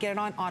right now to get it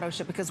on auto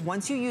ship, because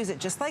once you use it,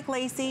 just like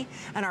Lacey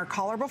and our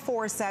caller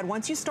before said,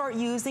 once you start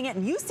using it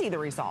and you see the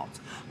results,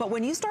 but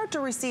when you start to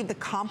receive the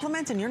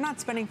compliments and you're not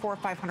spending $400 or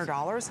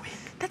 $500,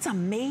 that's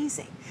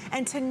amazing.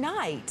 And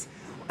tonight,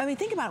 I mean,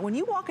 think about it. When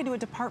you walk into a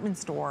department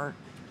store,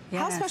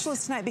 How special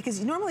is tonight?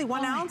 Because normally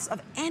 1 ounce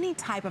of any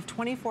type of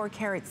 24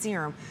 karat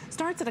serum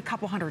starts at a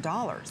couple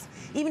 $100.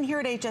 Even here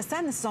at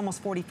HSN, this is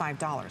almost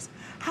 $45.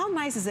 How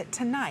nice is it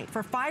tonight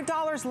for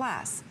 $5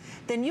 less?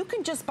 Then you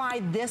can just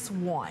buy this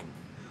one.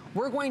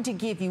 We're going to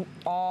give you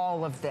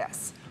all of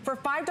this. For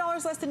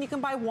 $5 less than you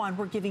can buy one,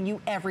 we're giving you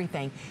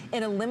everything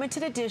in a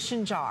limited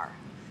edition jar.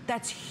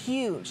 That's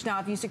huge. Now,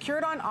 if you secure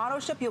it on auto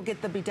ship, you'll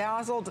get the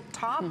bedazzled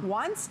top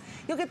once.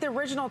 You'll get the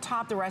original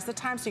top the rest of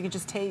the time, so you can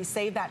just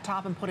save that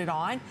top and put it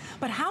on.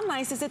 But how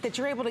nice is it that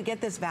you're able to get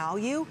this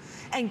value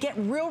and get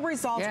real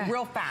results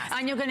real fast?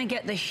 And you're going to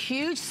get the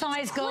huge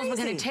size girls. We're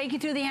going to take you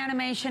through the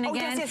animation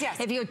again. Yes.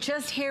 If you're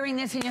just hearing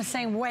this and you're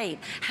saying, wait,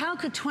 how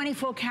could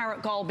 24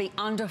 karat gold be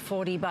under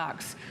 40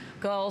 bucks?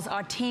 Girls,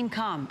 our team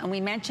come, and we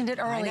mentioned it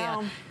earlier.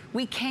 I know.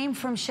 We came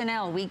from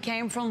Chanel, we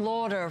came from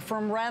Lauder,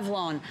 from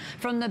Revlon,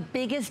 from the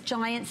biggest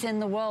giants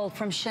in the world,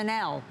 from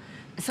Chanel.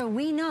 So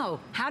we know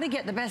how to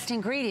get the best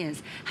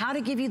ingredients, how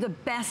to give you the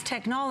best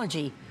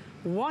technology.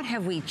 What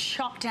have we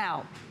chopped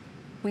out?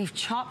 We've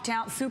chopped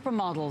out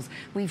supermodels.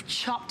 We've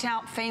chopped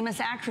out famous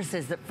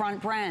actresses that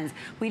front brands.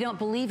 We don't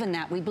believe in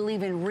that. We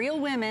believe in real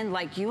women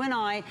like you and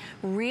I,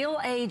 real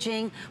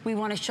aging. We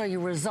want to show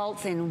you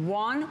results in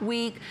 1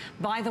 week.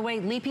 By the way,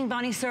 Leaping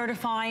Bunny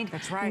certified.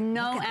 That's right.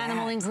 No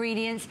animal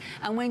ingredients.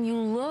 And when you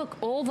look,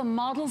 all the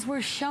models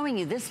we're showing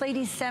you, this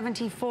lady's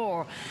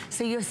 74.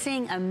 So you're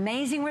seeing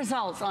amazing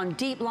results on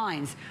deep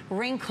lines,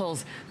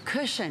 wrinkles,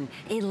 cushion,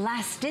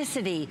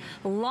 elasticity,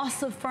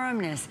 loss of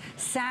firmness,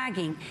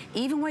 sagging,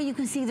 even where you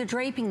can see the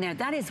draping there.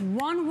 That is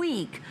 1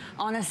 week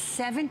on a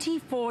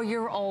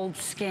 74-year-old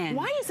skin.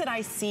 Why is it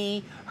I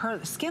see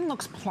her skin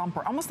looks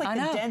plumper, almost like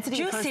the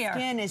density of her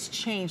skin is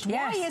changed?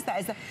 Yes. Why is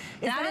that?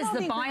 That is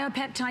the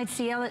biopeptide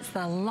CL. It's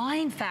the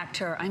line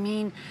factor. I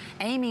mean,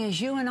 Amy, as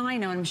you and I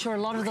know, and I'm sure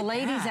a lot of the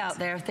ladies out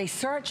there, if they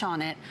search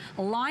on it,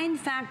 line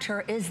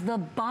factor is the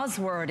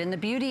buzzword in the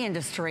beauty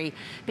industry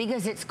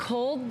because it's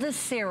called the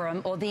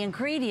serum or the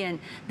ingredient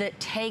that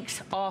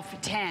takes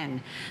off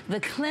 10.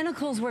 The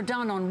clinicals were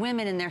done on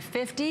women in their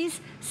 50s,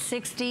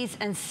 60s,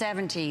 and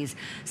 70s.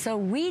 So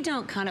we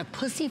don't kind of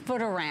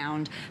pussyfoot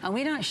around and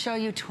we don't show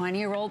you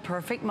 20-year-old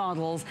perfect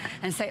models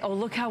and say, oh,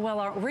 look how well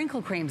our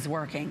wrinkle cream's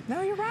working.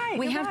 No, you're right.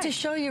 We have to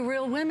show you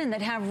real women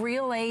that have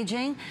real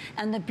aging,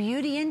 and the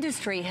beauty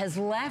industry has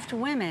left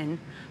women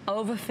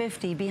over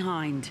 50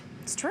 behind.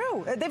 It's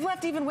true. They've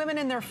left even women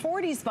in their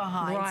 40s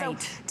behind. Right.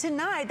 So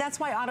tonight, that's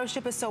why auto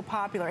ship is so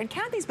popular. And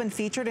Kathy's been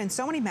featured in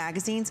so many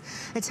magazines,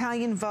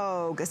 Italian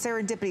Vogue,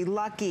 Serendipity,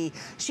 Lucky.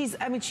 She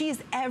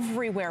is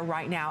everywhere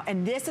right now.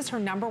 And this is her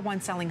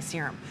 #1 selling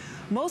serum.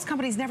 Most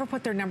companies never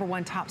put their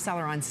 #1 top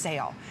seller on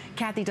sale.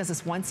 Kathy does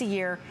this once a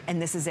year, and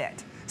this is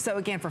it. So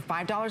again, for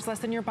 $5 less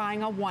than you're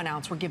buying a 1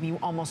 ounce, we're giving you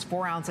almost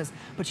 4 ounces,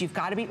 but you've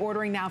got to be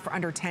ordering now for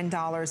under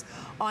 $10.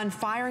 On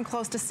fire and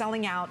close to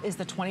selling out is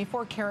the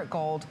 24 karat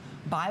gold.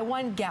 Buy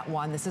one, get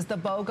one. This is the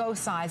BOGO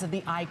size of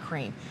the eye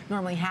cream.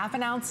 Normally ½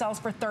 an ounce sells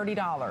for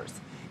 $30.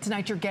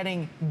 Tonight you're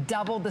getting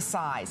double the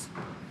size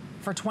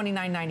for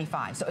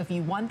 $29.95. So if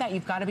you want that,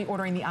 you've got to be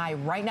ordering the eye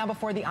right now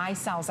before the eye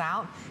sells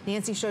out.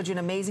 Nancy showed you an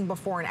amazing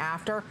before and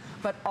after,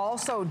 but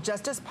also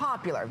just as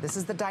popular, this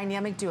is the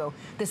Dynamic Duo.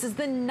 This is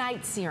the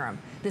night serum.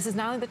 This is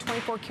not only the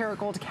 24 karat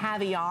gold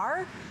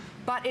caviar,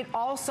 but it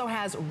also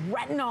has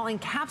retinol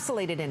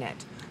encapsulated in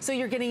it. So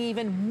you're getting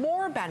even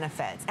more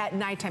benefits at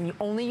nighttime. You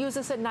only use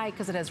this at night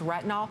because it has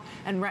retinol,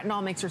 and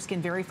retinol makes your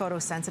skin very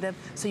photosensitive.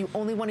 So you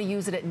only want to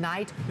use it at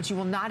night, but you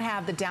will not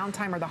have the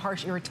downtime or the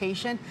harsh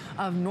irritation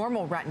of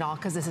normal retinol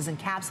because this is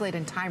encapsulated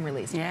and time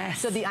released. Yes.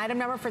 So the item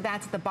number for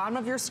that's at the bottom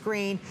of your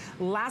screen.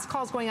 Last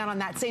call's going out on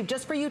that. Save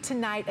just for you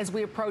tonight as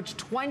we approach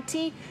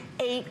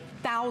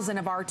 28,000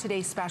 of our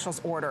today's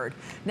specials ordered.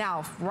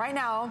 Now, right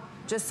now,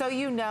 just so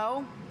you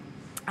know,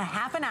 a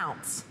 ½ an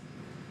ounce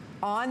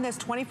on this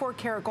 24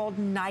 karat gold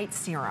night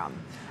serum.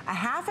 A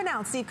 ½ an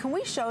ounce. Steve, can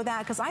we show that?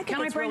 Because I think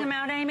Can I bring them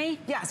out, Amy?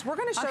 Yes, we're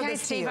going to show this to you. Okay,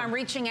 Steve, I'm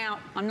reaching out.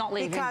 I'm not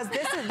leaving. Because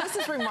this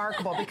is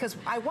remarkable because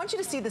I want you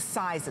to see the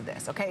size of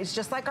this, okay? It's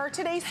just like our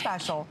today's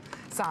special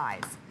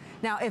size.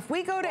 Now, if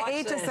we go to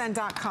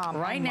hsn.com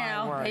right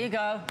now, there you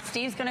go.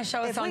 Steve's going to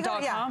show us on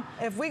 .com. Yeah,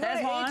 if we go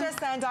to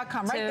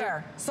hsn.com, right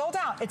there, sold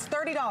out. It's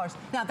 $30.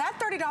 Now, that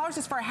 $30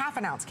 is for a ½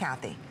 an ounce,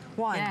 Kathy.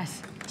 1,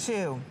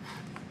 2,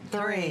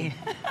 3,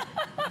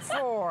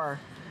 4,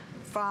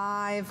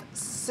 5,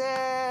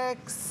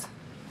 6,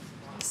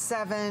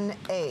 7,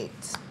 8,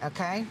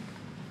 okay?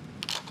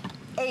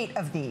 8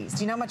 of these.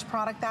 Do you know how much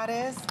product that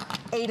is?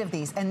 8 of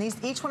these, and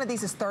each one of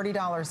these is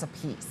 $30 a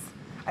piece.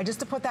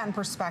 Just to put that in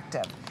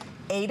perspective,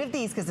 8 of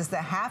these, because it's the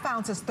 ½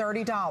 ounce is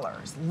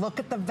 $30. Look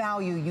at the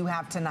value you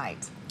have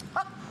tonight.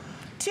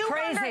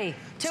 Crazy,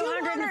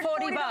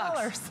 $240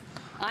 bucks.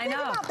 I know.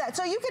 Think about that.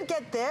 So you could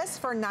get this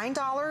for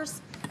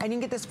 $9, and you can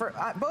get this for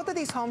both of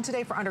these home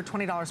today for under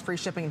 $20 free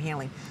shipping and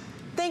handling.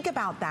 Think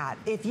about that.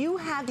 If you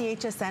have the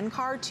HSN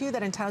card too,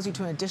 that entitles you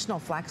to an additional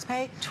flex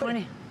pay.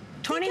 20.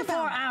 24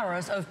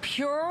 hours of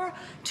pure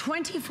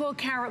 24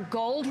 karat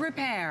gold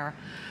repair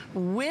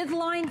with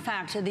line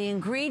factor, the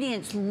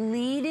ingredient's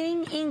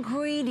leading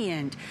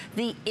ingredient,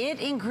 the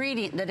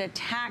ingredient that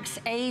attacks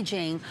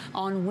aging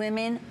on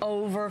women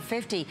over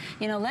 50.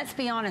 You know, let's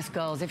be honest,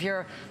 girls, if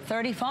you're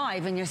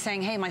 35 and you're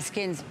saying, hey, my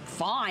skin's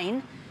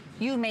fine,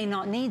 you may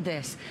not need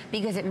this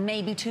because it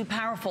may be too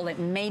powerful, it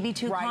may be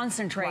too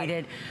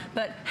concentrated.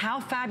 But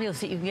how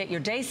fabulous that you can get your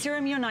day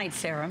serum, your night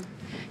serum,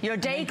 your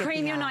day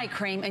cream, your night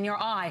cream, and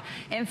your eye.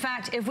 In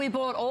fact, if we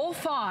bought all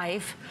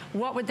 5,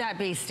 what would that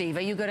be, Steve?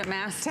 Are you good at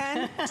math?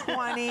 10,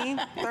 20,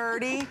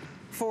 30,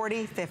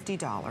 40,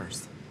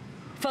 $50.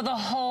 For the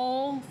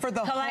whole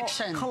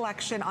collection. Whole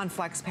collection on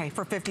FlexPay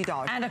for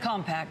 $50. And a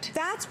compact.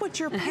 That's what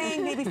you're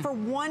paying maybe for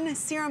one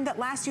serum that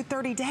lasts you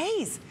 30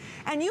 days.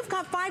 And you've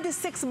got 5 to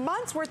 6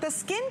 months worth of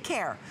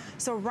skincare.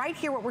 So right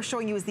here, what we're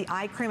showing you is the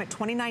eye cream at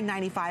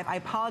 $29.95. I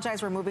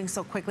apologize we're moving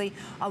so quickly.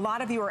 A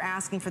lot of you are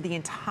asking for the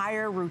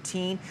entire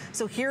routine.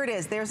 So here it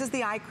is. Theirs is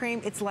the eye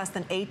cream. It's less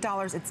than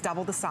 $8. It's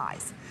double the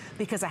size.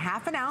 Because a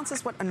half an ounce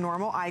is what a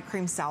normal eye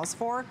cream sells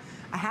for.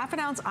 A half an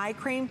ounce eye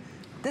cream,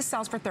 this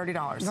sells for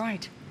 $30.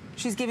 Right.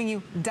 She's giving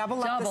you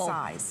double up the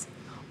size.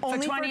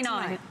 Only for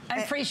 $29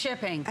 and free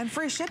shipping. And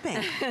free shipping.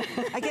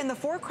 Again, the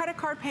 4 credit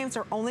card payments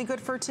are only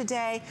good for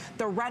today.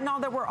 The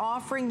retinol that we're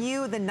offering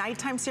you, the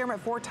nighttime serum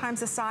at 4 times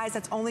the size,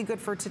 that's only good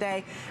for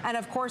today. And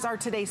of course, our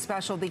today's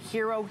special, the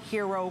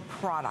Hero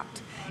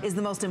product is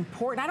the most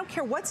important. I don't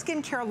care what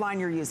skincare line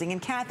you're using.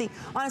 And Kathy,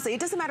 honestly, it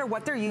doesn't matter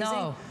what they're using.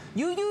 No.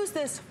 You use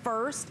this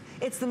first.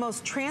 It's the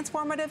most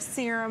transformative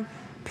serum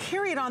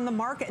period on the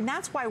market, and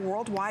that's why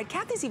worldwide,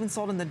 Kathy's even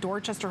sold in the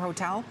Dorchester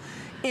Hotel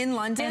in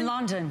London. In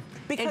London.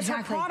 Because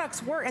her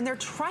products work, and they're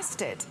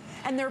trusted,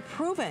 and they're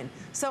proven.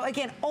 So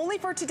again, only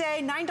for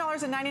today,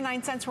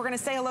 $9.99. We're gonna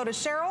say hello to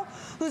Cheryl,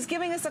 who's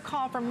giving us a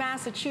call from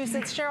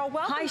Massachusetts. Cheryl,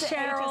 welcome hi, to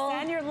Cheryl.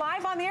 HSN. You're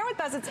live on the air with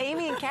us. It's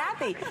Amy and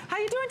Kathy. How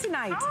you doing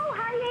tonight? Oh,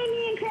 hi,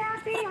 Amy and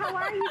Kathy. How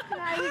are you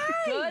tonight?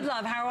 Hi. Good,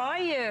 love. How are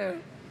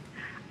you?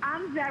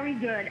 I'm very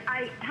good.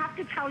 I have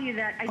to tell you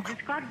that I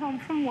just got home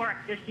from work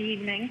this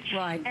evening.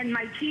 Right. And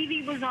my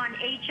TV was on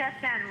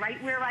HSN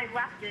right where I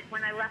left it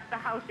when I left the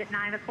house at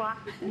 9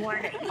 o'clock this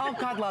morning. Oh,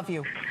 God love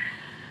you.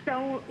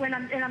 So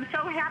I'm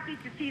so happy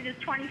to see this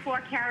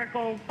 24 karat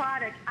gold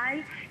product.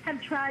 I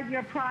have tried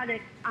your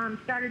product,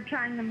 started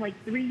trying them like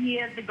 3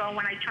 years ago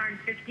when I turned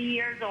 50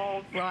 years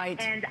old. Right.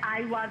 And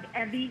I love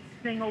every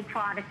single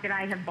product that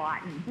I have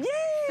bought. Yay!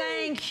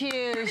 Thank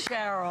you,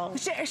 Cheryl.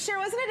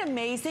 Cheryl, isn't it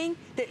amazing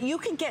that you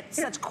can get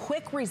such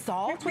quick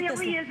results with this? It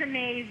really is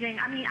amazing.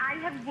 I mean, I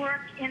have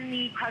worked in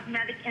the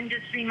cosmetic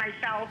industry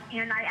myself,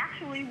 and I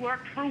actually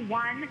worked for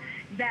one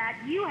that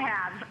you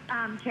have,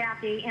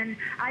 Kathy, and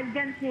I've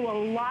been through a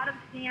lot of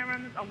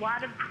serums, a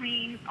lot of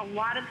creams, a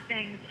lot of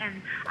things,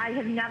 and I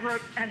have never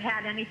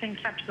had anything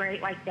such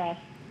great like this.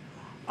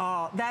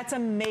 Oh, that's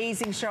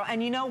amazing, Cheryl.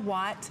 And you know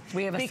what?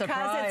 We have a surprise.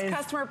 Because it's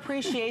Customer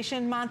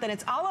Appreciation Month, and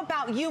it's all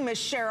about you, Miss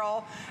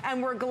Cheryl,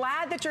 and we're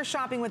glad that you're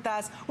shopping with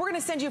us. We're going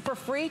to send you for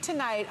free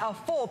tonight a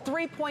full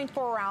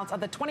 3.4 ounce of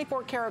the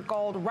 24 karat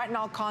gold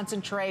retinol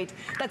concentrate.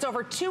 That's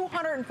over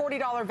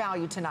 $240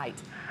 value tonight.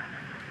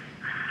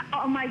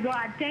 Oh my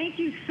God, thank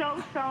you so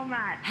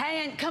much.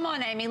 Hey, and come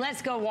on, Amy,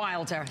 let's go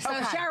wilder. So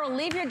Okay. Cheryl,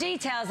 leave your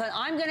details and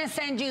I'm gonna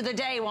send you the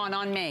day one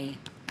on me.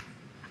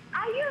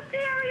 Are you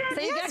serious?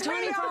 So you Yes, got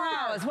 24 we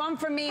are. hours, one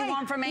from me, Hey,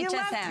 one from you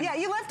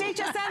HSN. you left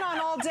HSN on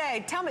all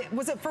day. Tell me,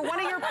 was it for one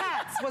of your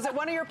pets? Was it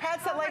one of your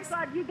pets that likes? Oh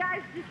my God, you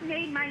guys just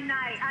made my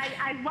night.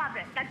 I love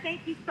it.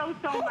 Thank you so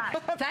much.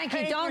 Thank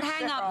you. Don't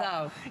hang up,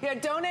 though. Yeah,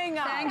 don't hang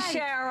up. Thanks,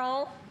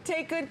 Cheryl.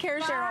 Take good care,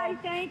 Bye.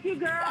 Cheryl. Thank you,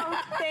 girl.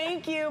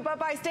 Thank you.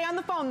 Bye-bye. Stay on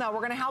the phone, though. We're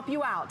going to help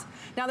you out.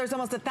 Now, there's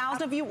almost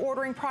 1,000 of you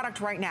ordering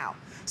product right now.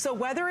 So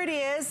whether it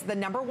is the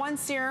 #1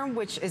 serum,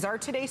 which is our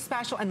today's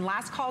special, and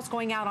last call's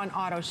going out on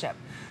auto ship.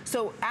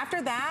 So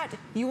after that,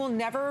 you will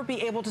never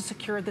be able to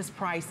secure this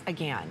price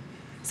again.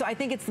 So I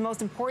think it's the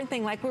most important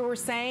thing, like we were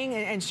saying,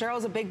 and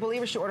Cheryl's a big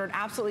believer. She ordered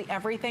absolutely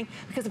everything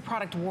because the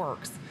product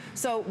works.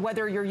 So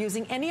whether you're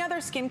using any other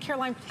skincare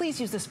line,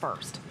 please use this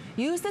first.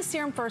 Use the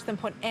serum first, then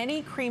put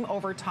any cream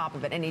over top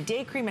of it, any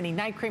day cream, any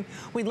night cream.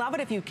 We'd love it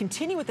if you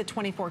continue with the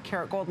 24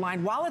 karat gold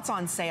line while it's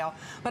on sale.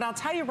 But I'll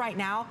tell you right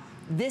now,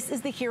 this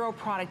is the hero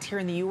product here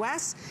in the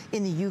US,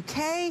 in the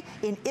UK,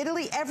 in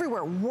Italy,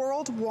 everywhere,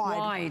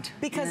 worldwide.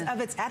 Because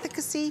of its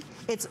efficacy,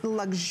 its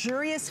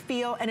luxurious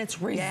feel, and its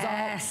results.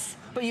 Yes.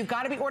 But you've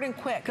got to be ordering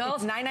quick.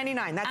 Girls, it's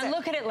 $9.99. That's and it.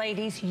 look at it,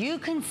 ladies. You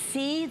can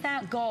see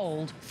that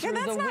gold through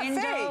that's the not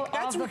window fake.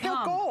 That's of the real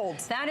pump. gold.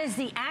 That is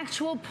the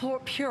actual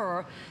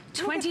pure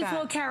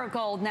 24 karat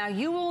gold. Now,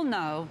 you all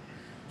know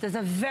there's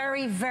a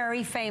very,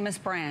 very famous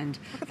brand.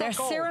 Their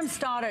serums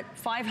start at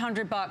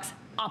 $500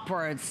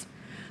 upwards.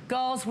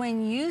 Girls,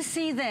 when you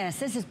see this,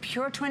 this is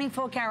pure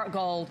 24 karat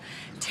gold.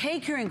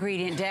 Take your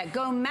ingredient deck,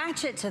 go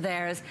match it to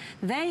theirs.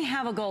 They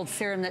have a gold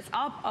serum that's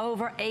up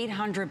over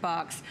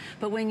 $800.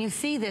 But when you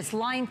see this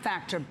line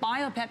factor,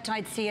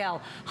 biopeptide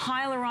CL,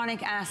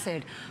 hyaluronic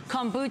acid,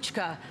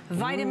 kombucha,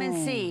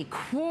 vitamin C,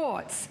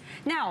 quartz.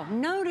 Now,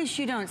 notice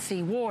you don't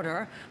see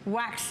water,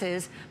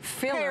 waxes,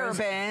 fillers.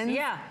 Parabens.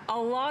 Yeah, a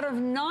lot of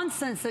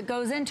nonsense that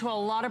goes into a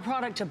lot of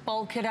product to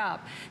bulk it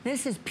up.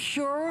 This is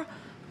pure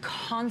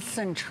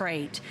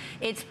concentrate.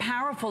 It's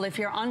powerful. If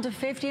you're under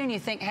 50 and you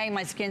think, hey,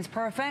 my skin's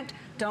perfect,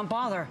 don't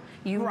bother.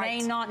 You may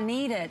not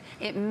need it.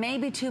 It may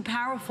be too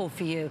powerful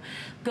for you.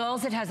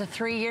 Girls, it has a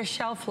 3-year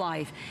shelf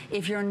life.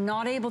 If you're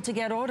not able to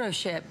get auto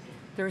ship,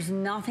 there's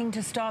nothing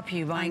to stop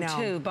you buying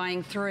 2,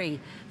 buying 3.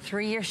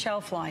 3-year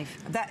shelf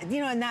life. That, you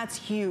know, and that's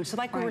huge. So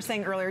like we were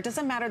saying earlier, it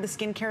doesn't matter the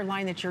skincare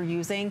line that you're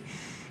using.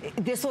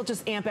 This will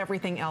just amp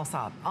everything else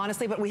up,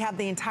 honestly, but we have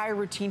the entire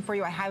routine for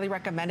you. I highly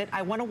recommend it.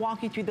 I want to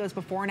walk you through those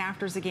before and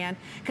afters again,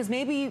 because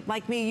maybe,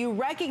 like me, you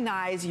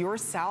recognize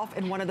yourself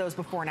in one of those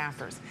before and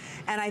afters.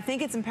 And I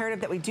think it's imperative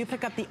that we do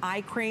pick up the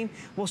eye cream.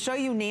 We'll show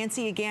you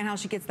Nancy again, how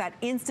she gets that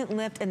instant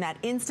lift and that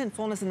instant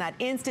fullness and that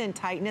instant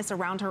tightness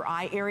around her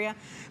eye area.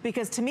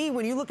 Because to me,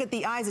 when you look at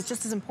the eyes, it's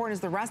just as important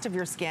as the rest of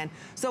your skin.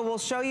 So we'll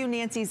show you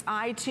Nancy's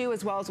eye too,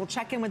 as well as we'll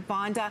check in with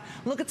Vonda,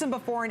 look at some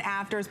before and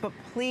afters, but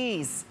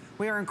please,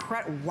 we are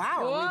incredible.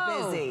 Wow,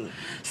 are we busy?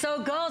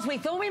 So girls, we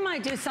thought we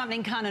might do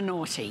something kind of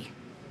naughty.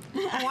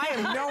 Oh, I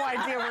have no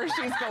idea where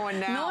she's going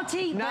now.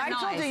 Naughty, but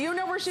Nigel, nice. do you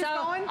know where she's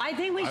going? I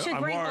think we should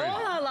bring worried.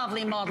 all our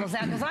lovely models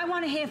out, because I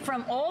want to hear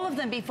from all of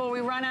them before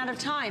we run out of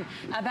time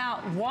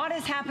about what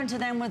has happened to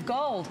them with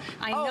gold.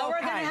 I know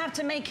we're going to have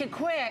to make it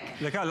quick.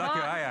 Look how lucky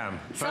I am,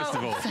 first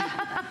of all.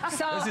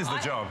 So this is the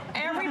job.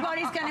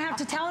 Everybody's going to have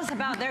to tell us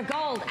about their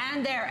gold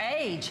and their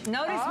age.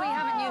 Notice we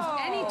haven't used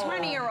any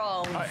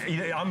 20-year-olds.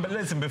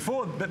 Listen,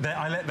 before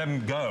I let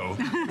them go,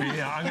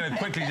 I'm going to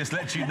quickly just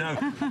let you know.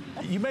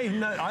 You may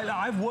know,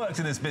 I've worked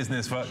in this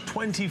business for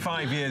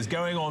 25 years,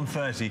 going on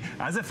 30,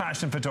 as a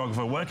fashion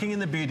photographer, working in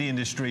the beauty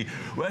industry,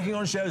 working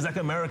on shows like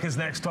America's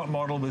Next Top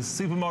Model with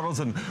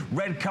supermodels and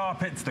red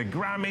carpets, the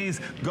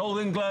Grammys,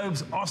 Golden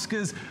Globes,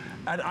 Oscars.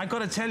 And I got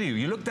to tell you,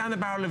 you look down the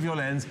barrel of your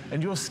lens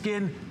and your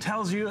skin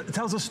tells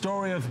a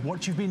story of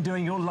what you've been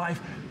doing your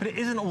life, but it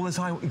isn't all the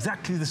time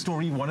exactly the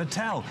story you want to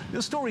tell.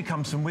 Your story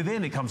comes from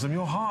within, it comes from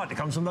your heart, it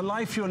comes from the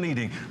life you're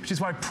leading, which is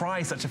why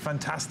Prai is such a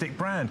fantastic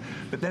brand.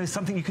 But there is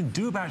something you can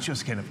do about your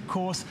skin. Of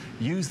course,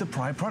 use the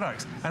Prai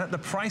products. And at the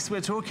price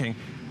we're talking,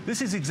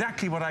 this is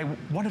exactly what I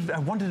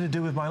wanted to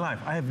do with my life.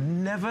 I have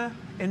never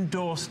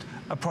endorsed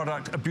a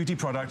product, a beauty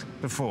product,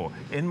 before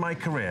in my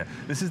career.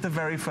 This is the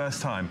very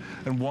first time.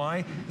 And why?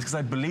 It's because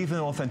I believe in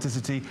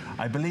authenticity.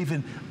 I believe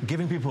in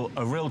giving people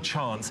a real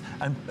chance.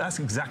 And that's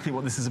exactly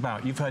what this is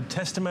about. You've heard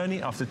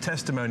testimony after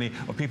testimony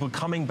of people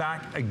coming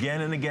back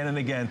again and again and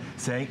again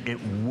saying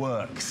it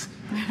works.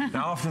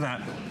 Now, after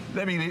that,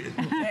 let me...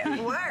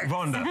 It works.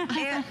 Vonda.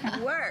 It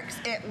works.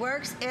 It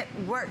works. It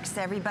works,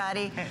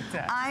 everybody.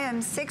 I am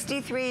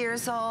 63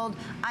 years old.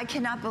 I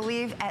cannot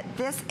believe at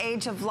this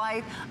age of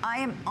life, I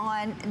am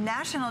on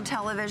national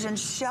television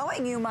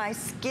showing you my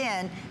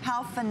skin,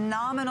 how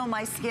phenomenal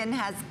my skin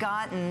has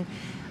gotten.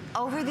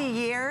 Over the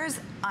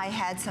years, I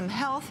had some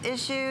health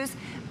issues.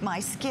 My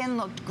skin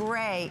looked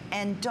gray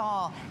and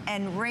dull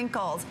and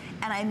wrinkles.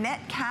 And I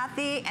met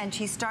Kathy and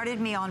she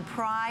started me on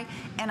Prai,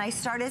 and I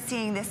started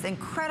seeing this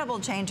incredible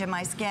change in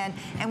my skin.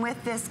 And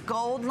with this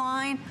gold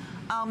line,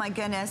 oh my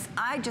goodness,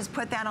 I just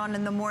put that on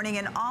in the morning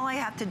and all I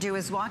have to do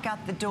is walk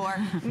out the door,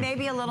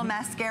 maybe a little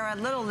mascara,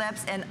 little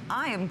lips, and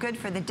I am good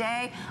for the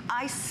day.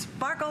 I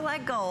sparkle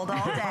like gold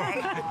all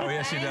day. Oh,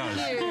 yes, she does.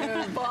 Thank you,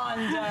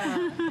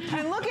 Vonda.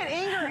 And look at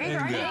Inga.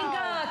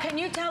 Inga, can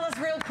you tell us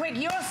real quick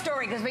your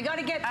story? Because we got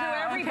to get through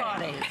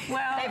everybody. Okay.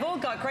 Well, they've all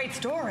got great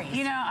stories.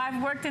 You know,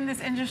 I've worked in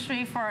this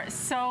industry for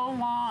so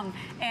long.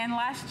 And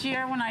last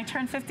year, when I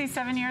turned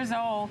 57 years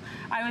old,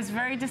 I was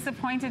very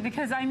disappointed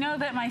because I know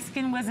that my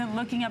skin wasn't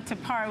looking up to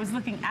par. It was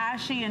looking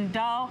ashy and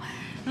dull,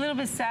 a little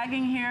bit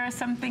sagging here,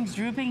 some things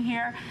drooping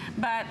here.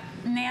 But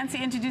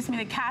Nancy introduced me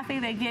to Kathy.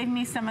 They gave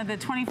me some of the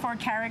 24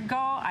 karat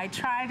gold. I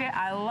tried it.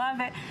 I love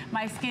it.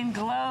 My skin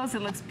glows.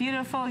 It looks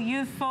beautiful,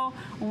 youthful,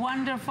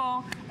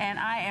 wonderful, and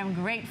I am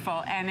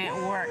grateful, and it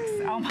works.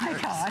 Oh my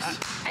gosh.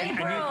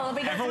 April,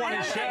 everyone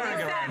is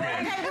sharing around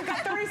here. Okay, we've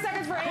got 30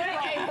 seconds for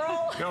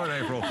April. Go on,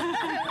 April.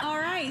 All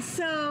right,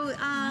 so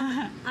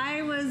I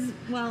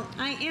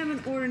am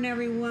an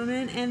ordinary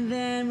woman, and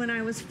then when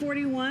I was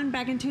 41,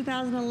 back in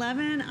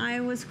 2011, I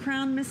was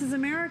crowned Mrs.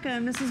 America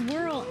and Mrs.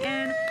 World,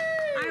 and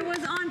I was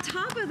on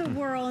top of the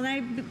world,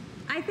 and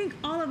I think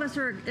all of us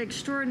are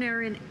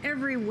extraordinary in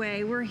every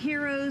way. We're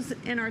heroes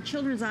in our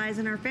children's eyes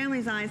and our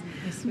family's eyes.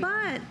 Yes,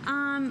 but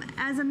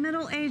as a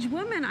middle-aged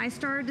woman, I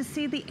started to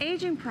see the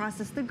aging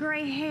process, the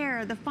gray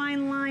hair, the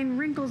fine line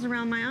wrinkles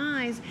around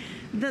my eyes,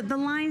 the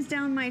lines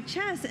down my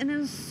chest, and it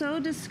was so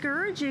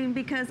discouraging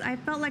because I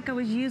felt like I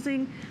was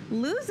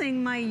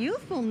losing my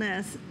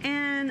youthfulness.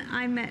 And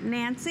I met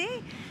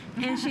Nancy,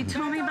 and she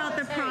told me about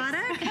the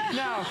product.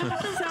 No,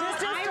 just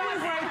stop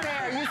right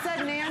there. You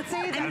said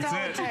Nancy? That's all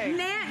it takes.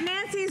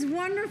 Nancy's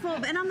wonderful,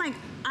 and I'm like,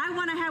 I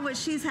want to have what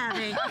she's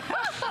having.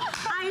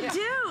 I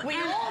do. We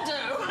all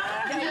do.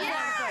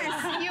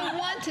 Yes, you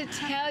want to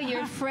tell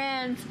your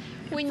friends.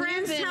 When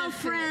friends you tell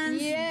friends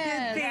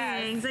good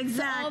things,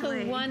 exactly.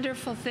 All the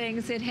wonderful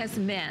things it has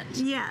meant.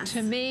 Yes.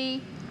 To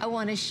me, I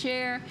want to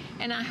share,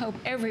 and I hope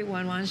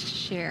everyone wants to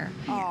share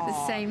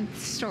the same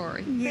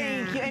story.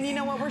 Thank you. And you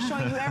know what? We're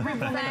showing you every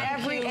woman,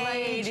 every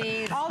age,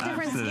 ladies. all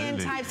different skin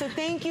types. So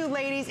thank you,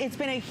 ladies. It's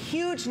been a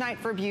huge night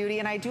for beauty,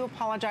 and I do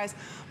apologize.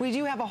 We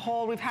do have a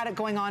hold. We've had it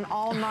going on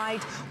all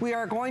night. We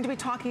are going to be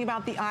talking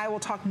about the eye. We'll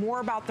talk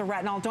more about the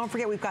retinol. Don't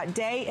forget, we've got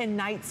day and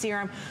night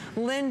serum.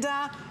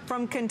 Linda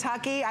from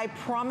Kentucky, I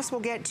promise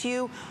we'll get to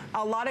you.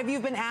 A lot of you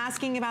have been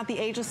asking about the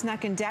Ageless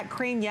Neck and Deck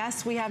Cream.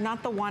 Yes, we have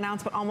not the 1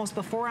 ounce, but almost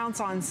the 4 ounce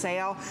on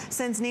sale.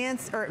 Since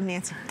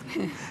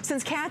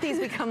since Kathy's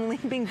become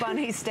Leaping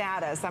Bunny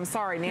status, I'm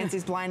sorry,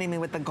 Nancy's blinding me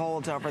with the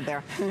gold over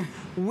there.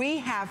 We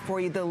have for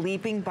you the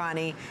Leaping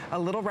Bunny, a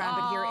little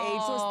rabbit here,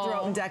 Ageless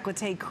Throat and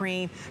Décolleté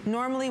Cream.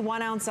 Normally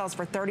 1 ounce sells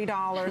for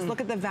 $30.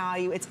 Look at the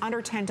value, it's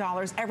under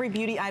 $10. Every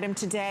beauty item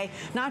today,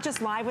 not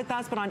just live with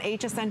us, but on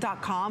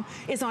hsn.com,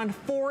 is on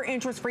 4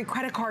 interest-free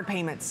credit card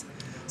payments.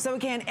 So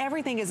again,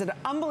 everything is at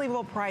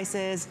unbelievable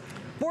prices.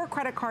 4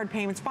 credit card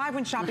payments, 5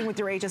 when shopping with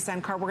your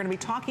HSN card. We're gonna be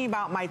talking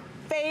about my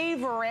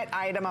favorite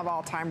item of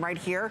all time right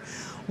here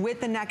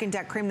with the Neck and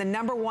Deck Cream, the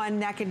 #1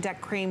 Neck and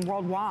Deck Cream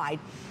worldwide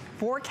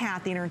for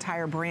Kathy and her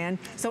entire brand.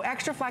 So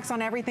extra flex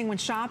on everything when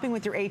shopping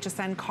with your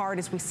HSN card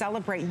as we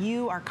celebrate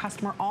you, our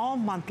customer, all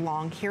month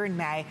long here in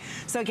May.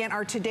 So again,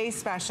 our today's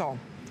special,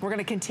 we're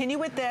gonna continue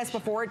with this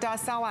before it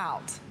does sell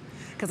out,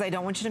 because I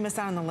don't want you to miss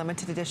out on the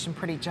limited edition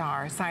pretty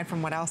jar, aside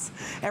from what else,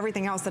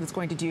 everything else that it's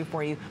going to do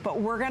for you.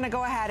 But we're gonna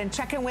go ahead and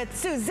check in with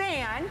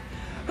Suzanne,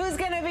 who's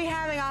gonna be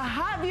having a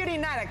hot beauty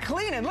night of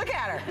cleaning. Look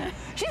at her.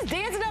 She's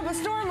dancing up a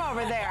storm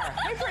over there.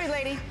 Hey, pretty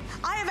lady.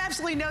 I have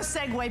absolutely no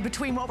segue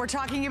between what we're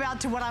talking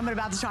about to what I'm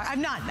about to talk. I've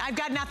none. I've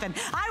got nothing.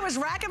 I was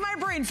racking my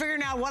brain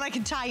figuring out what I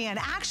can tie in.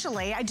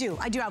 Actually, I do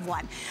have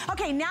one.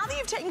 Okay, now that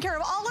you've taken care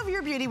of all of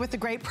your beauty with the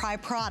great Prai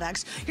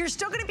products, you're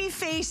still gonna be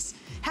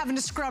having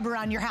to scrub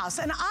around your house.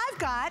 And I've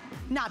got,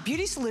 not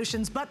beauty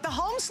solutions, but the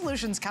home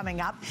solutions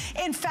coming up.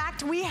 In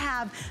fact, we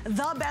have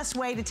the best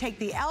way to take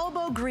the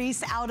elbow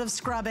grease out of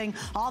scrubbing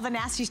all the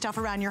nasty stuff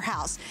around your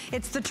house.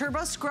 It's the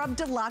Turbo Scrub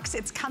Deluxe.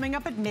 It's coming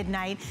up at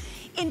midnight.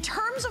 In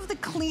terms of the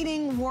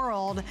cleaning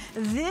world,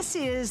 this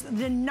is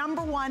the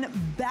 #1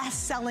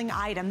 best-selling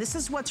item. This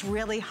is what's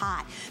really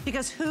hot,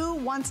 because who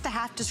wants to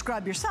have to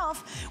scrub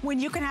yourself when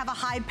you can have a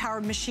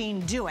high-powered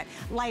machine do it?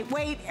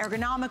 Lightweight,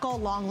 ergonomical,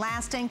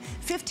 long-lasting,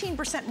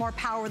 15% more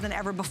power than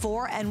ever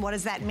before. And what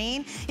does that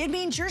mean? It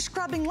means you're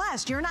scrubbing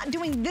less. You're not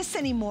doing this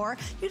anymore.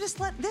 You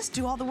just let this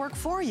do all the work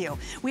for you.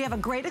 We have a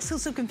great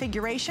exclusive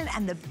configuration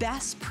and the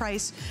best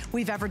price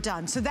we've ever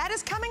done. So that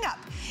is coming up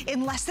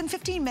in less than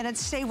 15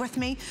 minutes. Stay with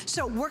me.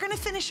 So we're gonna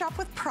finish up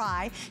with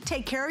Prai.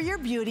 Take care of your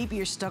beauty, but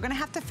you're still gonna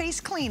have to face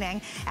cleaning.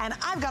 And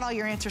I've got all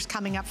your answers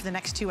coming up for the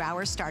next 2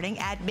 hours starting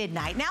at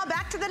midnight. Now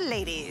back to the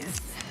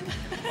ladies.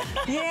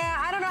 Yeah,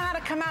 I don't know how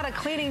to come out of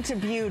cleaning to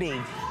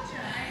beauty.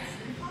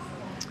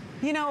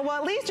 You know, well,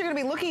 at least you're gonna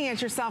be looking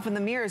at yourself in the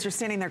mirror as you're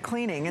standing there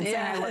cleaning and saying,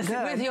 I look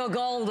good. With your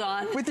gold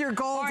on. With your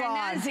gold on. Or in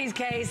Nancy's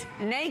case,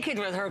 naked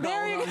with her gold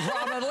on,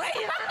 probably.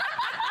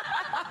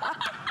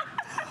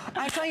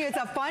 I tell you, it's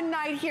a fun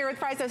night here with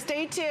Prai, so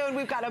stay tuned.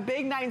 We've got a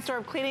big night in store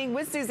of cleaning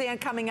with Suzanne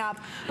coming up.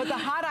 But the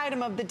hot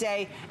item of the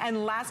day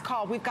and last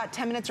call, we've got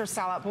 10 minutes or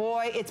sell out.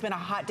 Boy, it's been a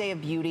hot day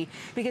of beauty,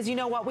 because you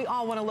know what? We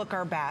all want to look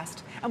our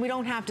best, and we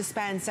don't have to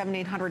spend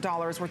 $700,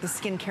 $800 worth of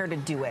skincare to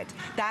do it.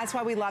 That's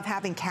why we love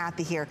having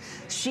Kathy here.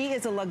 She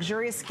is a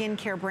luxurious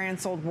skincare brand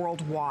sold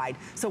worldwide.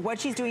 So what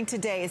she's doing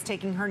today is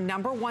taking her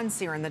 #1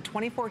 serum, the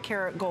 24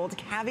 karat gold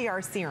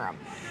caviar serum.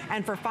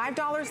 And for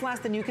 $5 less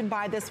than you can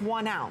buy this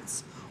 1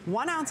 ounce.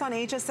 1 ounce on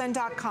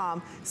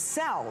hsn.com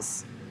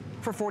sells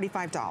for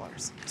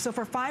 $45. So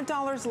for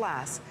 $5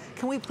 less,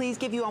 can we please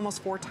give you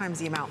almost 4 times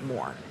the amount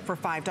more for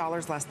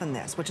 $5 less than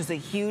this, which is a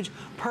huge,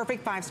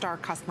 perfect 5-star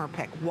customer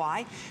pick.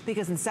 Why?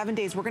 Because in 7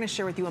 days, we're gonna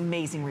share with you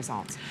amazing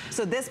results.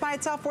 So this by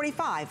itself,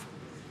 $45.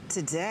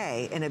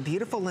 Today, in a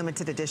beautiful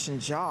limited edition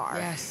jar,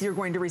 you're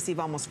going to receive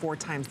almost 4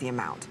 times the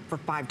amount for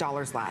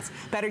 $5 less.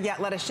 Better yet,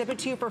 let us ship it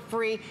to you for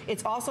free.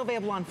 It's also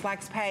available on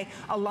FlexPay.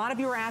 A lot of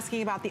you are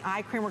asking about the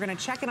eye cream. We're gonna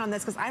check in on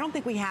this because I don't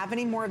think we have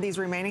any more of these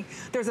remaining.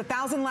 There's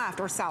 1,000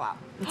 left or sell out.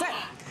 That's it.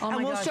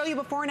 And we'll show you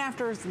before and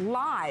afters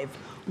live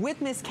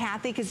with Miss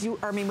Kathy,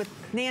 with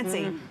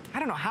Nancy. I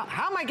don't know,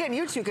 how am I getting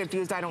you two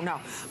confused? I don't know.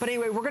 But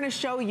anyway, we're gonna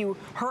show you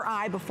her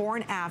eye before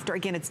and after.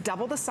 Again, it's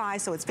double the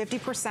size, so it's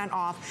 50%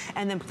 off.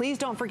 And then please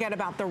don't forget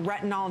about the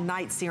retinol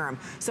night serum.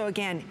 So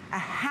again, a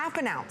half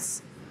an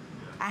ounce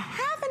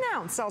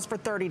sells for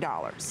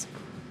 $30.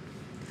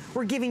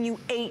 we're giving you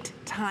 8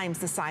 times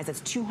the size.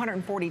 That's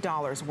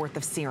 $240 worth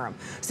of serum.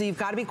 So you've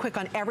got to be quick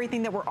on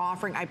everything that we're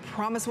offering. I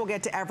promise we'll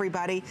get to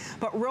everybody.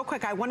 But real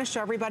quick, I want to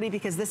show everybody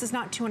because this is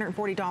not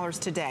 $240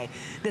 today.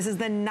 This is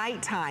the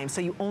nighttime.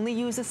 So you only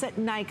use this at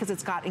night because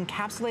it's got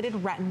encapsulated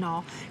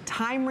retinol,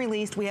 time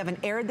released. We haven't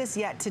aired this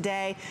yet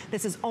today.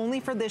 This is only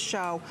for this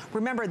show.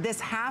 Remember, this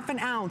half an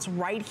ounce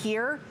right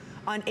here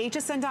on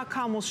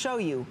hsn.com will show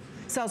you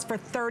sells for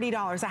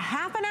 $30, a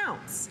half an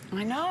ounce.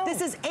 I know.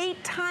 This is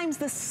 8 times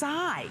the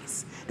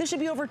size. This should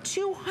be over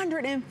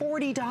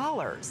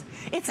 $240.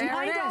 It's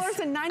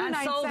 $9.99. And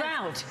sold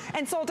out.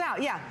 And sold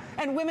out, yeah.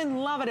 And women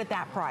love it at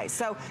that price.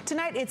 So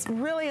tonight, it's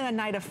really a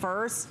night of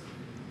firsts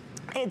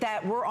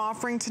that we're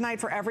offering tonight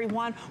for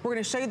everyone. We're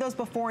going to show you those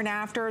before and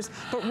afters.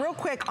 But real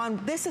quick,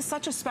 this is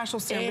such a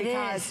special serum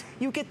because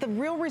you get the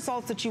real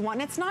results that you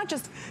want. And it's not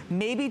just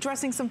maybe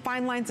dressing some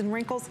fine lines and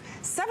wrinkles.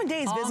 7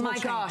 days visible change. Oh my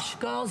gosh,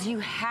 girls, you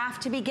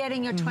have to be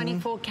getting your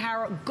 24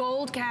 karat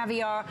gold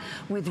caviar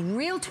with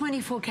real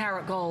 24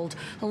 karat gold.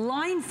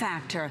 Line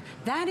factor,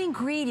 that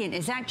ingredient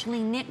is actually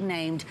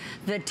nicknamed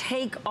the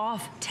Take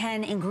Off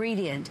 10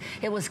 ingredient.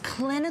 It was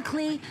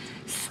clinically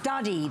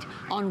studied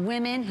on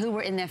women who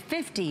were in their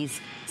 50s,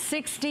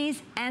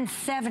 60s, and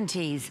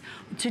 70s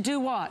to do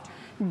what?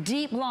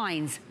 Deep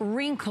lines,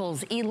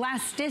 wrinkles,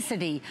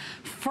 elasticity,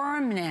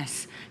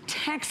 firmness,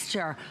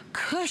 texture,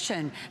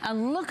 cushion,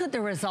 and look at the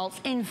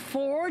results. In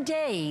 4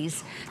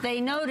 days,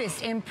 they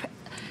noticed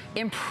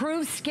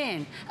improved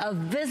skin, a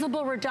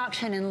visible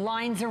reduction in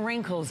lines and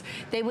wrinkles.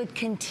 They would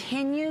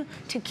continue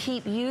to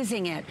keep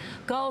using it.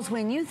 Girls,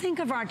 when you think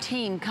of our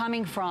team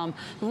coming from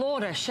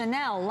Lauder,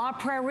 Chanel, La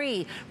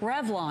Prairie,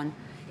 Revlon,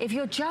 if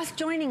you're just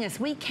joining us,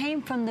 we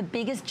came from the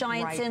biggest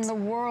giants in the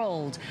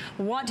world.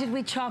 What did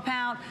we chop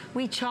out?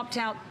 We chopped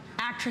out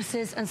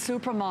actresses and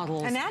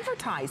supermodels. And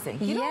advertising.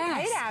 You don't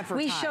hate advertising.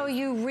 We show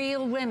you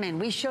real women.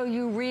 We show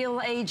you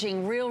real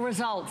aging, real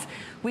results.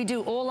 We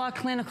do all our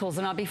clinicals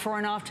and our before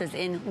and afters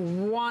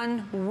in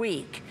 1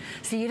 week.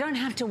 So you don't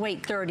have to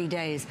wait 30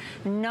 days.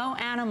 No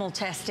animal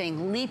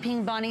testing,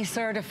 Leaping Bunny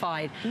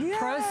certified. Yay.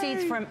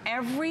 Proceeds from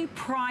every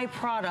Prai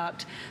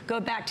product go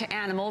back to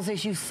animals.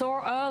 As you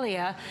saw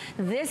earlier,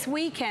 this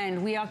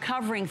weekend we are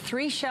covering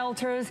 3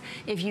 shelters.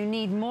 If you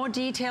need more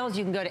details,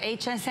 you can go to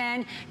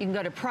HSN, you can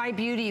go to PRAI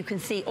Beauty, you can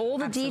see all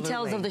the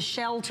details of the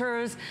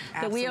shelters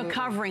that we are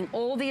covering,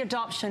 all the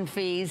adoption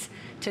fees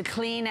to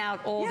clean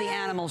out all the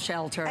animal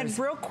shelters. And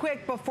real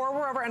quick, before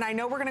we're over, and I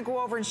know we're gonna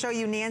go over and show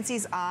you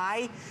Nancy's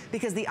eye,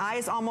 because the eye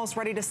is almost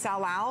ready to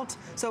sell out.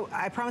 So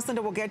I promise,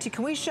 Linda, we'll get to you.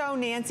 Can we show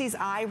Nancy's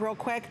eye real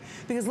quick?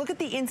 Because look at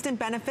the instant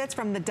benefits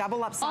from the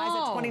double up size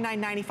at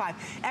 $29.95.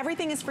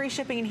 Everything is free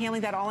shipping and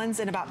handling. That all ends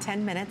in about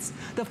 10 minutes.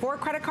 The 4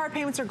 credit card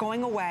payments are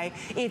going away.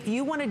 If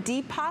you want to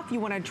depuff, you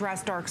want to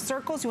address dark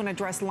circles, you want to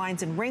address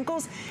lines and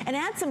wrinkles, and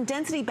add some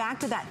density back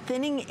to that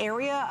thinning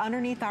area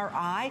underneath our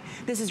eye,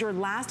 this is your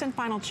last and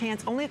final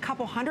chance. Only a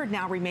couple hundred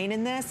now remain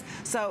in this.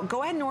 So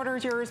go ahead and order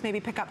yours, maybe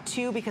pick up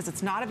 2 because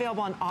it's not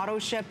available on auto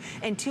ship,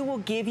 and 2 will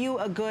give you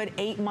a good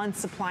 8-month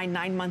supply,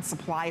 9-month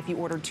supply if you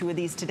order 2 of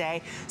these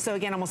today. So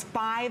again, almost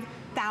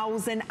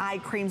 5,000 eye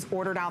creams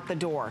ordered out the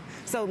door.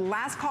 So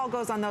last call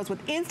goes on those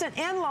with instant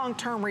and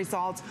long-term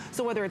results.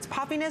 So whether it's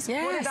puffiness,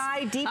 hooded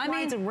eye, deep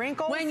lines and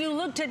wrinkles. When you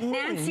looked at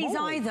Nancy's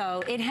eye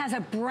though, it has a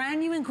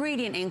brand new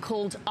ingredient in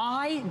called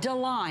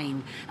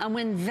eye-defying. And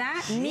when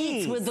that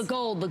meets with the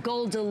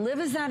gold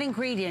delivers that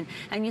ingredient.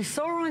 And you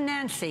saw on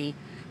Nancy,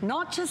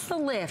 not just the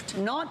lift,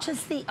 not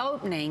just the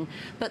opening,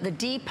 but the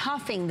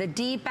depuffing, the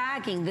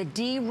debagging, the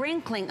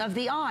de-wrinkling of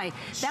the eye.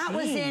 That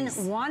was in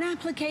 1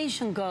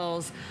 application,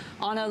 girls,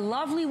 on a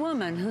lovely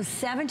woman who's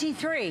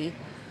 73,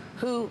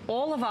 who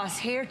all of us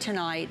here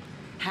tonight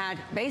had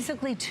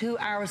basically 2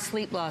 hours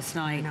sleep last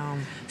night. I know.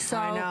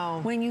 So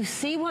when you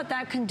see what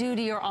that can do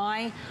to your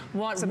eye,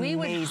 what we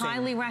would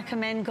highly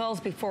recommend, girls,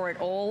 before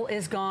it all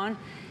is gone,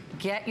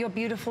 get your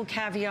beautiful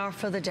caviar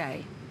for the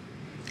day.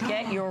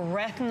 Get your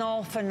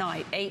retinol for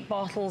night, 8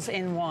 bottles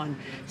in 1.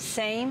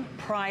 Same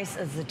price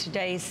as the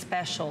today's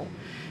special.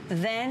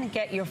 Then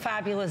get your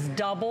fabulous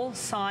double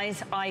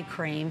size eye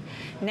cream.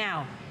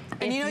 Now,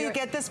 and you know you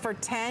get this for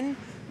 $10,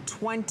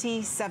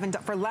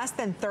 $27, for less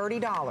than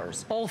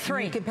 $30. All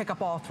 3. You can pick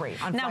up all 3.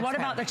 On now, what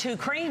about the 2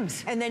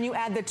 creams? And then you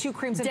add the 2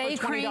 creams in for $20 more. Day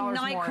cream,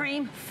 night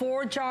cream,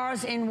 4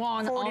 jars in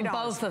 1 on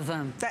both of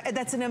them.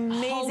 That's an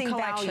amazing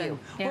value.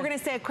 Yeah. We're going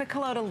to say a quick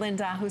hello to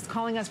Linda, who's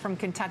calling us from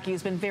Kentucky,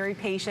 who's been very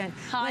patient.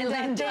 Hi,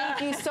 Linda.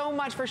 Thank you so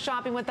much for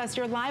shopping with us.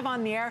 You're live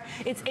on the air.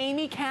 It's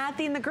Amy,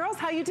 Kathy, and the girls.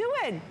 How you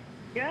doing?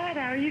 Good.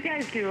 How are you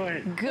guys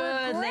doing?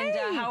 Good,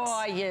 Linda. How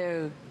are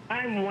you?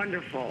 I'm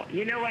wonderful.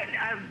 You know what?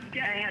 I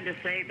had to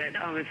say that,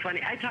 it's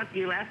funny. I talked to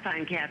you last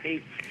time,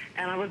 Kathy,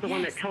 and I was the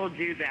one that told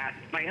you that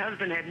my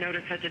husband had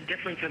noticed such a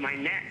difference in my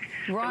neck.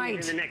 Right.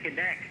 In the neck and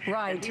neck.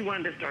 Right. And he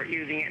wanted to start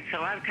using it.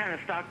 So I've kind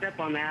of stocked up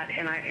on that,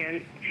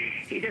 and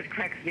he just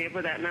cracks me up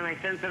with that. And then I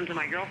sent some to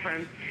my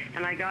girlfriend,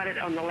 and I got it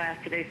on the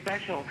last Today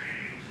special.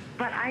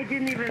 But I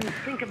didn't even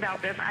think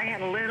about this. I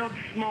had a little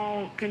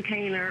small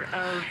container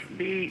of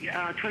the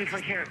 24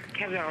 karat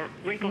caviar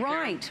wrinkle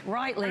serum.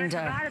 Right,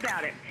 Linda. And I forgot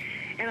about it.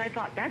 And I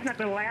thought, that's not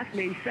going to last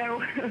me.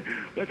 So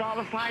with all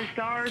the 5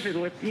 stars and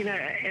with, you know,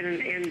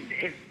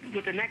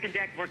 with the neck and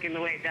deck working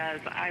the way it does,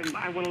 I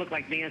want to look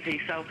like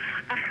Nancy. So,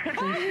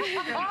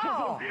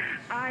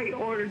 I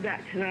ordered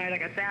that tonight. I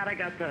got that. I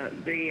got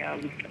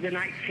the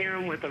night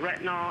serum with the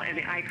retinol and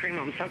the eye cream.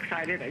 I'm so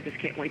excited. I just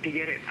can't wait to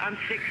get it. I'm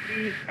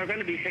 60, or going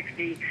to be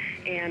 60,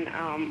 and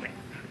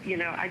you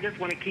know, I just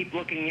want to keep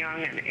looking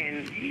young,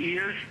 and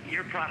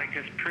your product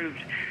has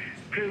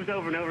proves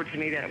over and over to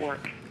me that it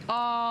works.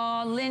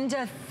 Oh,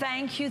 Linda,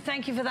 thank you.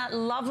 Thank you for that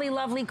lovely,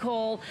 lovely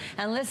call.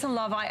 And listen,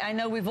 love, I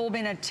know we've all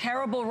been a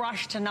terrible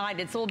rush tonight.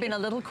 It's all been a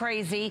little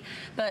crazy,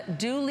 but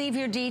do leave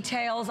your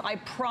details. I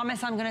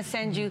promise I'm going to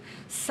send you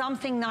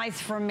something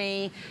nice from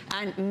me,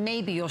 and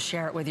maybe you'll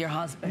share it with your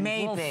husband.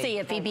 Maybe. We'll see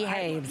if he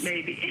behaves.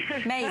 Maybe.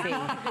 Maybe.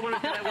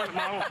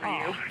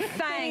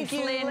 Thanks,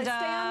 Linda. Let's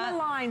stay on the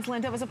lines,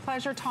 Linda. It was a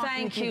pleasure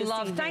talking with you this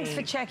love. evening. Thanks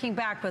for checking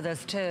back with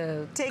us,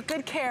 too. Take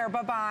good care.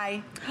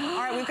 Bye-bye. All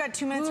right, we've got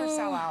 2 minutes or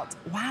so out.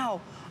 Wow.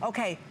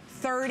 Okay,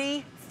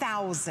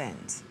 30,000.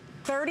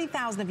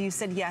 30,000 of you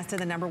said yes to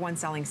the #1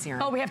 selling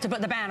serum. Oh, we have to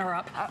put the banner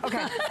up.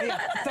 Okay, yeah,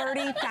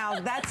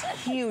 30,000. That's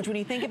huge when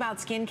you think about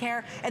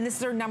skincare, and this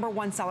is our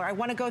 #1 seller. I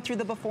want to go through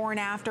the before and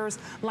afters.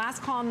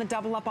 Last call on the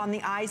double up on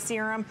the eye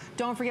serum.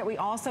 Don't forget, we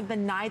also have the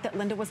night that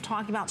Linda was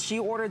talking about. She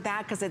ordered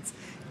that because it's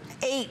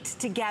 8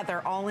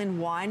 together all in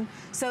one.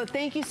 So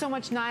thank you so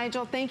much,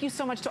 Nigel. Thank you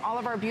so much to all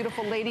of our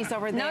beautiful ladies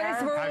over there.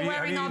 Notice we're all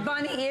wearing our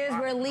bunny ears.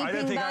 We're leaping bunny. I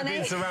don't think I've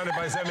been surrounded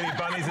by so many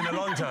bunnies in a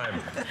long time.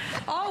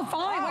 Oh,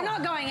 fine. We're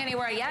not going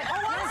anywhere yet.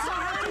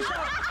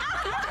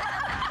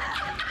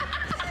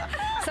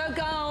 So,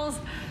 girls,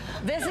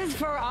 this is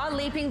for our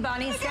leaping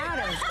bunny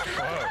status.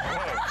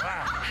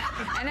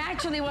 And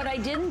actually, what I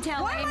didn't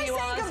tell Amy was...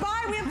 Why am I saying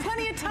goodbye? We have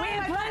plenty of time. We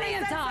have plenty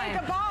of time. Say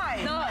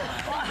goodbye. No.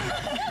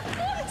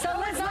 So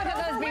let's look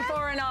at those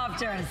before and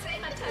afters.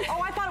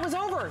 Oh, I thought it was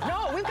over.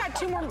 No, we've got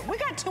 2 more. We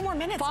got 2 more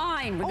minutes.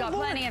 Fine, we've got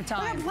plenty of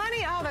time. We got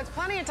plenty. Oh, that's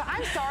plenty of time.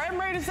 I'm sorry. I'm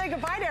ready to say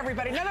goodbye to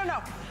everybody. No, no,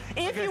 no.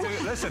 If okay,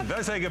 so listen,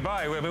 don't say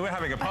goodbye. We're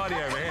having a party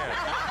over here.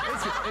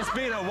 It's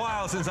been a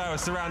while since I was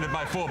surrounded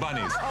by 4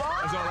 bunnies.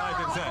 That's all I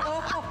can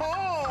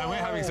say. And we're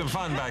having some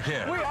fun back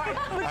here.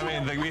 I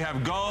mean, we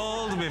have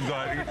gold. We've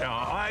got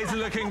our eyes are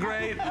looking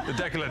great. The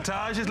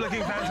décolletage is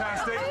looking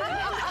fantastic.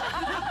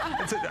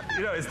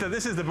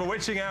 This is the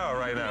bewitching hour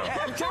right now.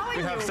 I'm telling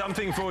you. We have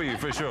something for you,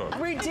 for sure.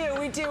 We do,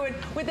 we do. And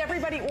with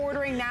everybody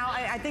ordering now,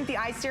 I think the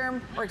eye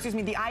serum, or excuse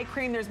me, the eye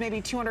cream, there's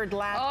maybe 200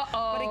 left.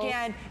 But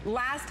again,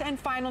 last and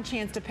final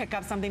chance to pick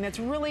up something that's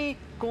really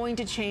going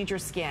to change your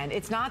skin.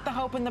 It's not the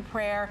hope and the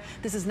prayer.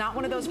 This is not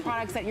one of those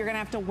products that you're going to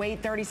have to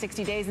wait 30,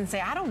 60 days and say,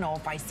 I don't know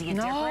if I see a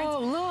difference. No,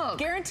 look.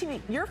 Guarantee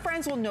me, your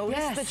friends will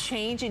notice the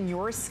change in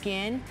your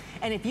skin.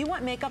 And if you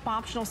want makeup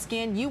optional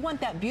skin, you want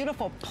that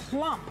beautiful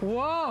plump.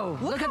 Whoa,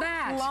 look at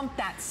that. Plump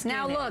that skin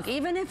Now look,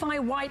 even if I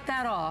wipe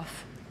that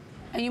off,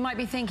 and you might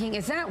be thinking,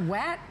 is that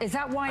wet? Is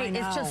that why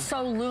it's just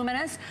so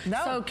luminous,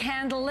 so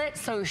candlelit,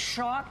 so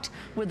shocked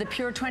with the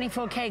pure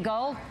 24K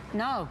gold?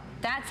 No,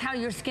 that's how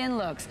your skin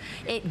looks.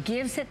 It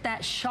gives it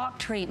that shock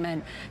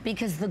treatment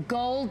because the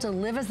gold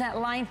delivers that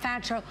line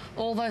factor,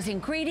 all those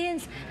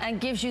ingredients,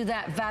 and gives you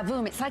that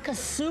vavoom. It's like a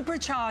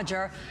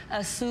supercharger,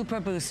 a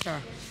super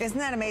booster. Isn't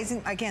that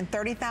amazing? Again,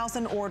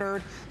 30,000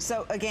 ordered.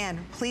 So again,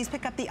 please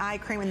pick up the eye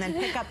cream and then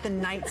pick up the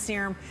night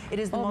serum. It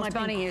is the most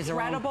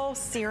incredible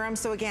serum.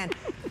 So again,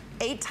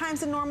 8 times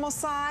the normal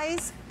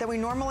size that we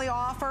normally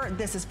offer.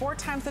 This is 4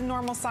 times the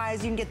normal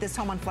size. You can get this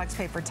home on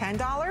FlexPay for $10,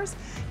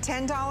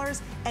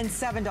 $10, and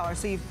 $7.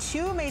 So you have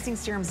 2 amazing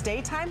serums,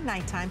 daytime,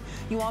 nighttime.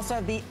 You also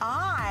have the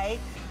eye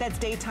that's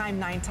daytime,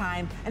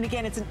 nighttime. And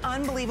again, it's an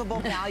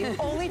unbelievable value.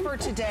 Only for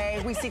today.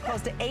 We see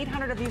close to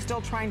 800 of you still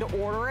trying to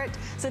order it.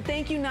 So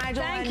thank you,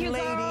 Nigel and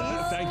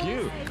ladies. Thank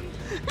you.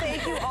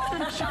 Thank you all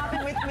for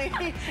shopping with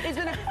me. It's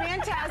been a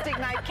fantastic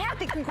night.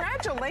 Kathy,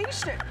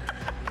 congratulations.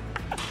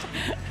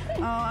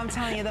 Oh, I'm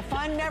telling you, the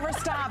fun never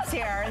stops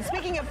here. And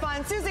speaking of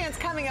fun, Suzanne's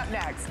coming up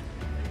next.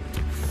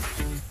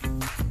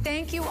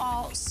 Thank you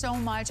all so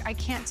much. I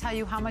can't tell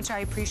you how much I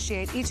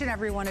appreciate each and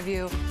every one of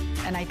you,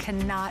 and I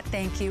cannot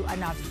thank you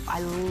enough.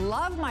 I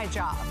love my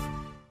job.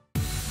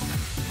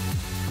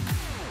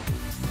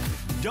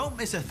 Don't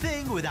miss a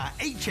thing with our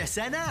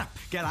HSN app.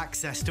 Get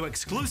access to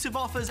exclusive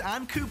offers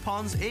and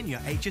coupons in your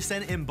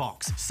HSN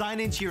inbox. Sign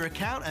into your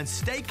account and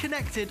stay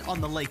connected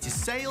on the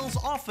latest sales,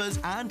 offers,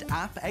 and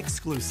app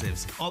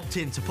exclusives. Opt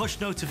in to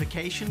push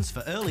notifications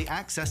for early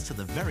access to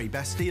the very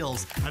best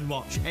deals. And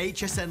watch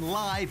HSN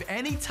live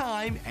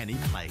anytime, any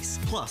place.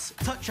 Plus,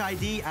 Touch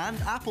ID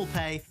and Apple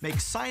Pay make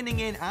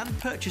signing in and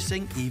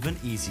purchasing even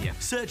easier.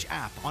 Search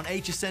app on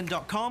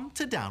hsn.com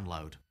to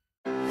download.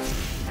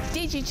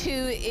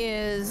 DG2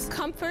 is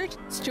comfort,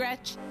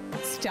 stretch,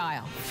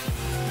 style.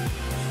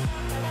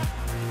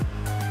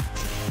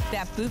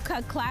 That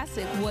bootcut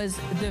classic was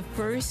the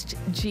first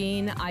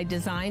jean I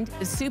designed.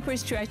 The Super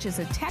Stretch is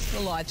a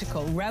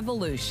technological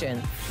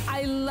revolution.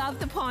 I love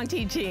the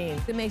Ponte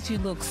jean. It makes you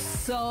look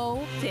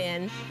so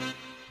thin.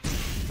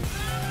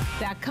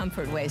 that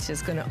comfort waist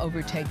is going to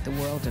overtake the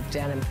world of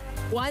denim.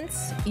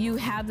 Once you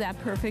have that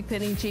perfect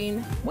fitting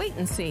jean, wait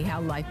and see how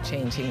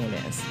life-changing it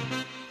is.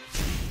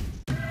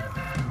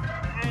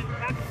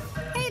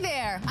 Hey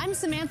there, I'm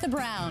Samantha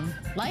Brown.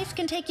 Life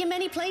can take you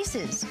many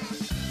places.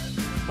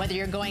 Whether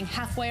you're going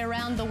halfway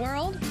around the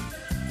world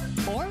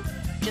or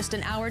just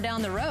an hour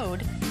down the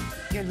road,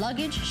 your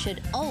luggage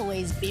should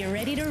always be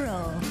ready to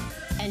roll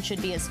and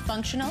should be as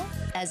functional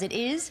as it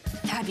is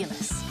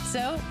fabulous.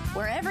 So,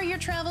 wherever your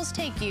travels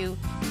take you,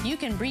 you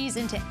can breeze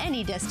into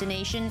any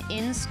destination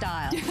in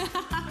style.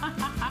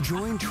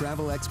 Join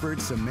travel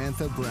expert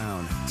Samantha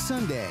Brown,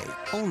 Sunday,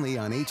 only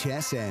on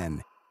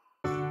HSN.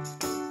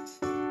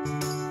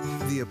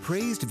 The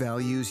appraised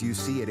values you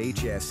see at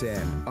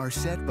HSN are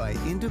set by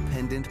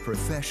independent,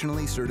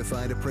 professionally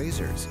certified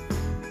appraisers.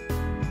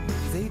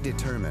 They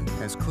determine,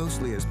 as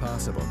closely as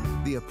possible,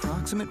 the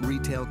approximate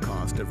retail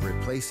cost of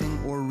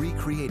replacing or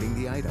recreating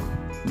the item,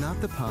 not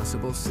the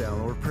possible sell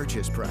or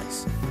purchase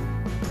price.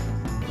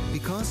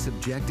 Because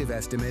subjective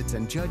estimates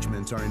and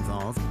judgments are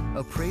involved,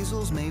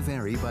 appraisals may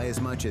vary by as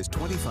much as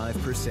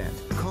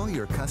 25%. Call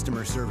your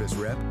customer service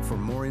rep for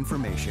more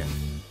information.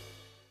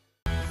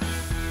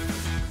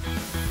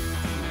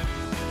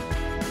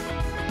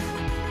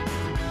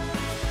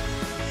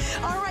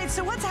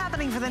 So what's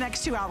happening for the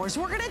next 2 hours?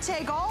 We're gonna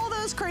take all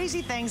those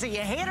crazy things that you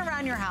hate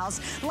around your house,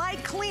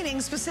 like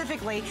cleaning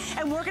specifically,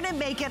 and we're gonna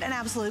make it an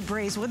absolute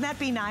breeze. Wouldn't that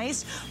be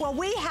nice? Well,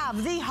 we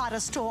have the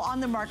hottest tool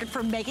on the market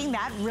for making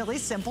that really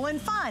simple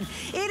and fun.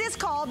 It is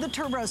called the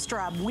Turbo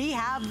Scrub. We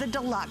have the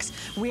Deluxe.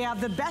 We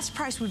have the best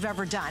price we've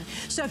ever done.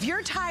 So if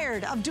you're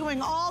tired of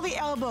doing all the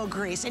elbow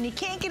grease and you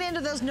can't get into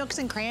those nooks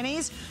and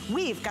crannies,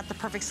 we've got the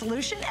perfect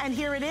solution, and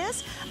here it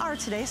is, our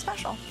today's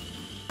special.